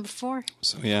 it's number 4.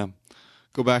 So yeah,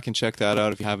 go back and check that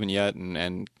out if you haven't yet,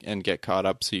 and get caught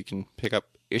up so you can pick up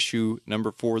issue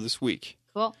number 4 this week.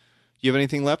 Cool. You have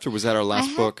anything left, or was that our last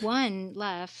I book? have one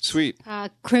left. Sweet.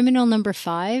 Criminal number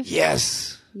 5.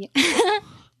 Yes. Yeah.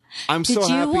 I'm so Did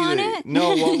you happy want that it? no,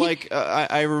 well,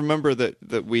 I remember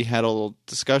that we had a little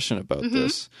discussion about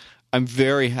this. I'm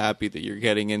very happy that you're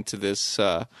getting into this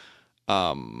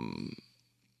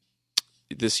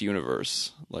this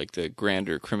universe, the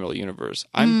grander criminal universe.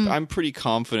 I'm pretty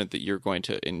confident that you're going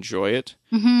to enjoy it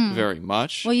very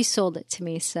much. Well, you sold it to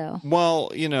me, so.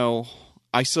 Well,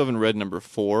 I still haven't read number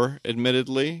 4,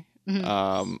 admittedly.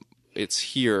 It's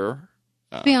here.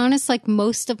 To be honest,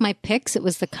 most of my picks, it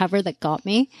was the cover that got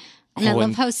me. And I Oh, love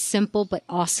and- how simple but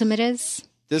awesome it is.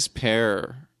 This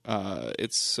pair,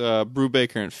 it's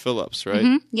Brubaker and Phillips,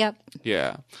 right? Yep.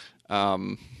 Yeah.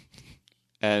 And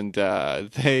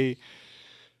they,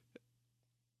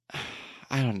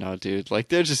 I don't know, dude.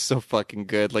 They're just so fucking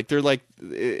good. They're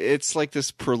it's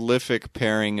this prolific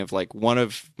pairing of one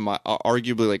of my,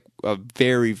 arguably a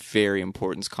very, very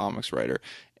important comics writer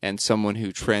and someone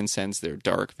who transcends their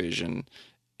dark vision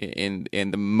in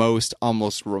the most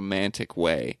almost romantic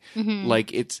way.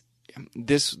 It's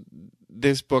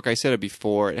this book, I said it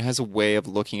before, it has a way of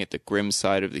looking at the grim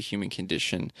side of the human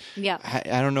condition. Yeah.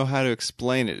 I don't know how to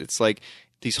explain it. It's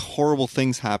these horrible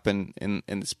things happen in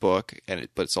this book,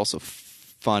 but it's also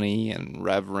funny and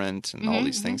reverent and all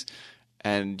these things.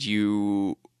 And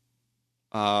you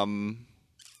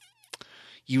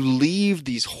leave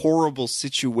these horrible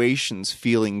situations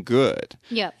feeling good.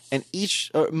 Yep. And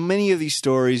many of these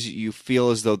stories you feel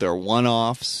as though they're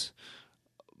one-offs,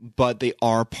 but they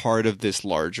are part of this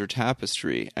larger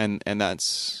tapestry, and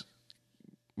that's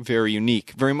very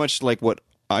unique. Very much like what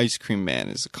Ice Cream Man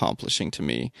is accomplishing to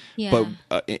me, Yeah.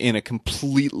 but in a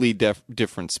completely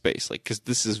different space. Because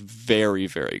this is very,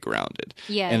 very grounded.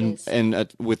 Yeah, it and is.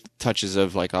 and with touches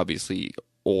of obviously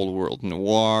old world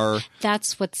noir.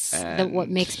 That's what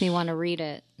makes me want to read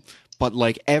it. But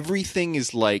everything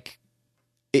is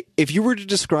if you were to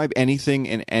describe anything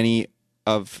in any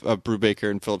of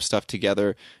Brubaker and Phillips stuff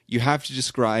together, you have to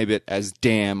describe it as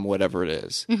damn whatever it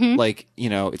is. Like,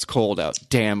 it's cold out.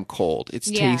 Damn cold. It's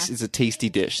a tasty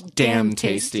dish. Damn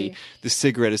tasty. The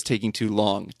cigarette is taking too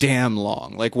long. Damn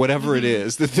long. Like whatever it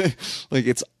is. Like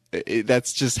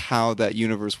that's just how that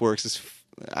universe works.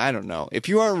 I don't know. If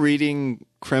you are reading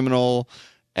Criminal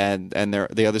and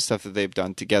the other stuff that they've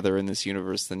done together in this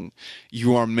universe, then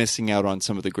you are missing out on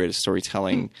some of the greatest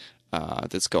storytelling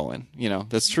that's going.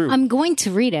 That's true. I'm going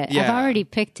to read it. Yeah. I've already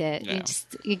picked it. Yeah.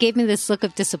 You gave me this look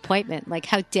of disappointment. Like,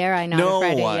 how dare I not have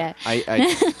read it yet?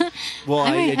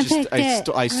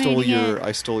 I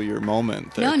stole your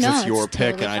moment. No, it's your it's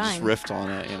pick, totally and I just fine. riffed on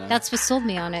it. That's what sold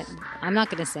me on it. I'm not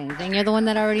going to say anything. You're the one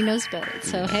that already knows about it.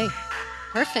 So, hey,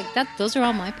 perfect. Those are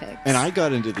all my picks. And I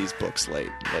got into these books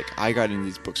late. Like, I got into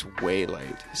these books way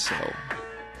late. So,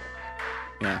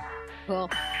 yeah. Cool.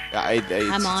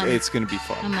 I'm on. It's going to be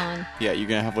fun. I'm on. Yeah, you're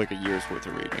going to have like a year's worth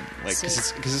of reading. Like,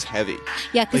 because it's heavy.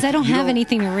 Yeah, because Like, I don't you have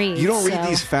anything to read. You don't read so-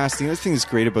 these fast. The other thing that's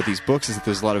great about these books is that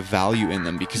there's a lot of value in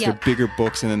them because they're bigger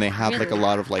books, and then they have like a Really?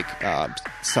 lot of like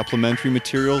supplementary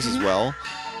materials as well.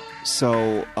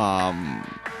 So,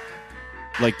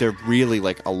 like they're really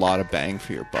like a lot of bang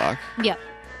for your buck. Yeah.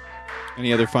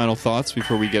 Any other final thoughts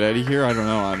before we get out of here? I don't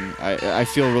know. I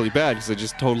feel really bad because I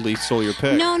just totally stole your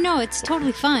pick. No, it's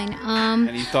totally fine.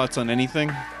 Any thoughts on anything?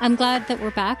 I'm glad that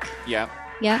we're back. Yeah.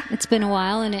 Yeah, it's been a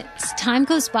while, and time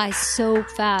goes by so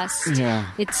fast. Yeah.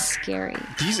 It's scary.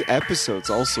 These episodes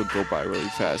also go by really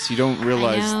fast. You don't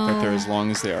realize I know. that they're as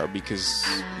long as they are because,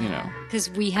 Because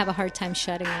we have a hard time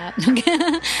shutting up.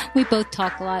 We both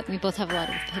talk a lot. We both have a lot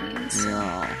of opinions.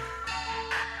 Yeah.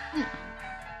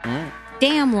 All right.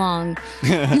 Damn long.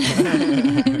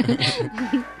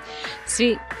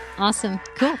 Sweet. Awesome.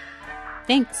 Cool.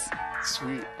 Thanks.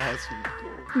 Sweet. Awesome.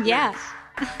 Cool. Yeah.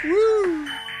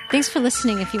 Thanks for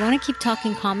listening. If you want to keep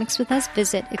talking comics with us,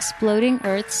 visit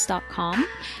explodingearths.com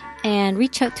and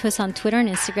reach out to us on Twitter and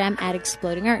Instagram at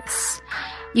Exploding Earths.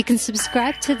 You can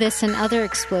subscribe to this and other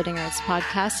Exploding Earths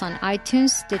podcasts on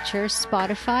iTunes, Stitcher,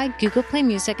 Spotify, Google Play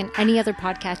Music, and any other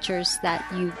podcatchers that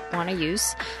you want to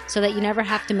use so that you never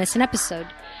have to miss an episode.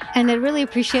 And I'd really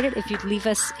appreciate it if you'd leave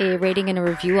us a rating and a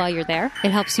review while you're there.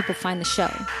 It helps people find the show.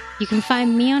 You can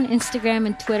find me on Instagram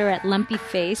and Twitter at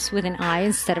lumpyface with an I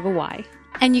instead of a Y.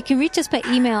 And you can reach us by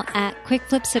email at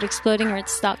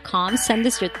quickflips@explodingearths.com. Send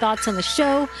us your thoughts on the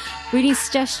show, reading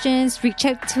suggestions. Reach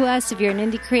out to us if you're an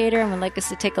indie creator and would like us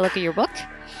to take a look at your book.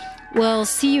 We'll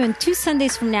see you in 2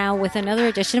 Sundays from now with another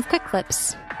edition of Quick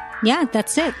Flips. Yeah,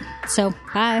 that's it. So,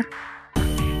 bye.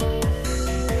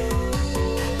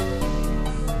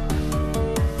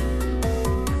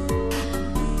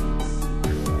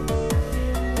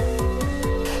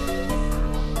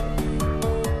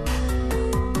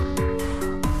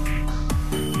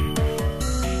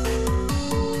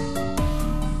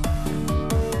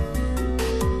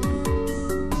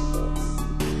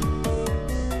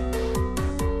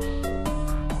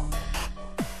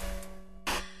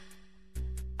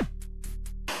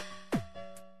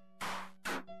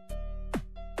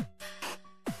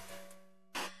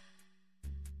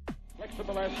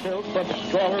 Plexiglass built but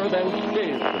stronger than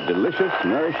steel. A delicious,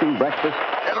 nourishing breakfast.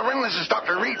 Gentlemen, this is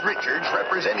Dr. Reed Richards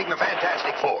representing the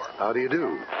Fantastic Four. How do you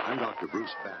do? I'm Dr. Bruce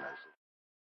Banner.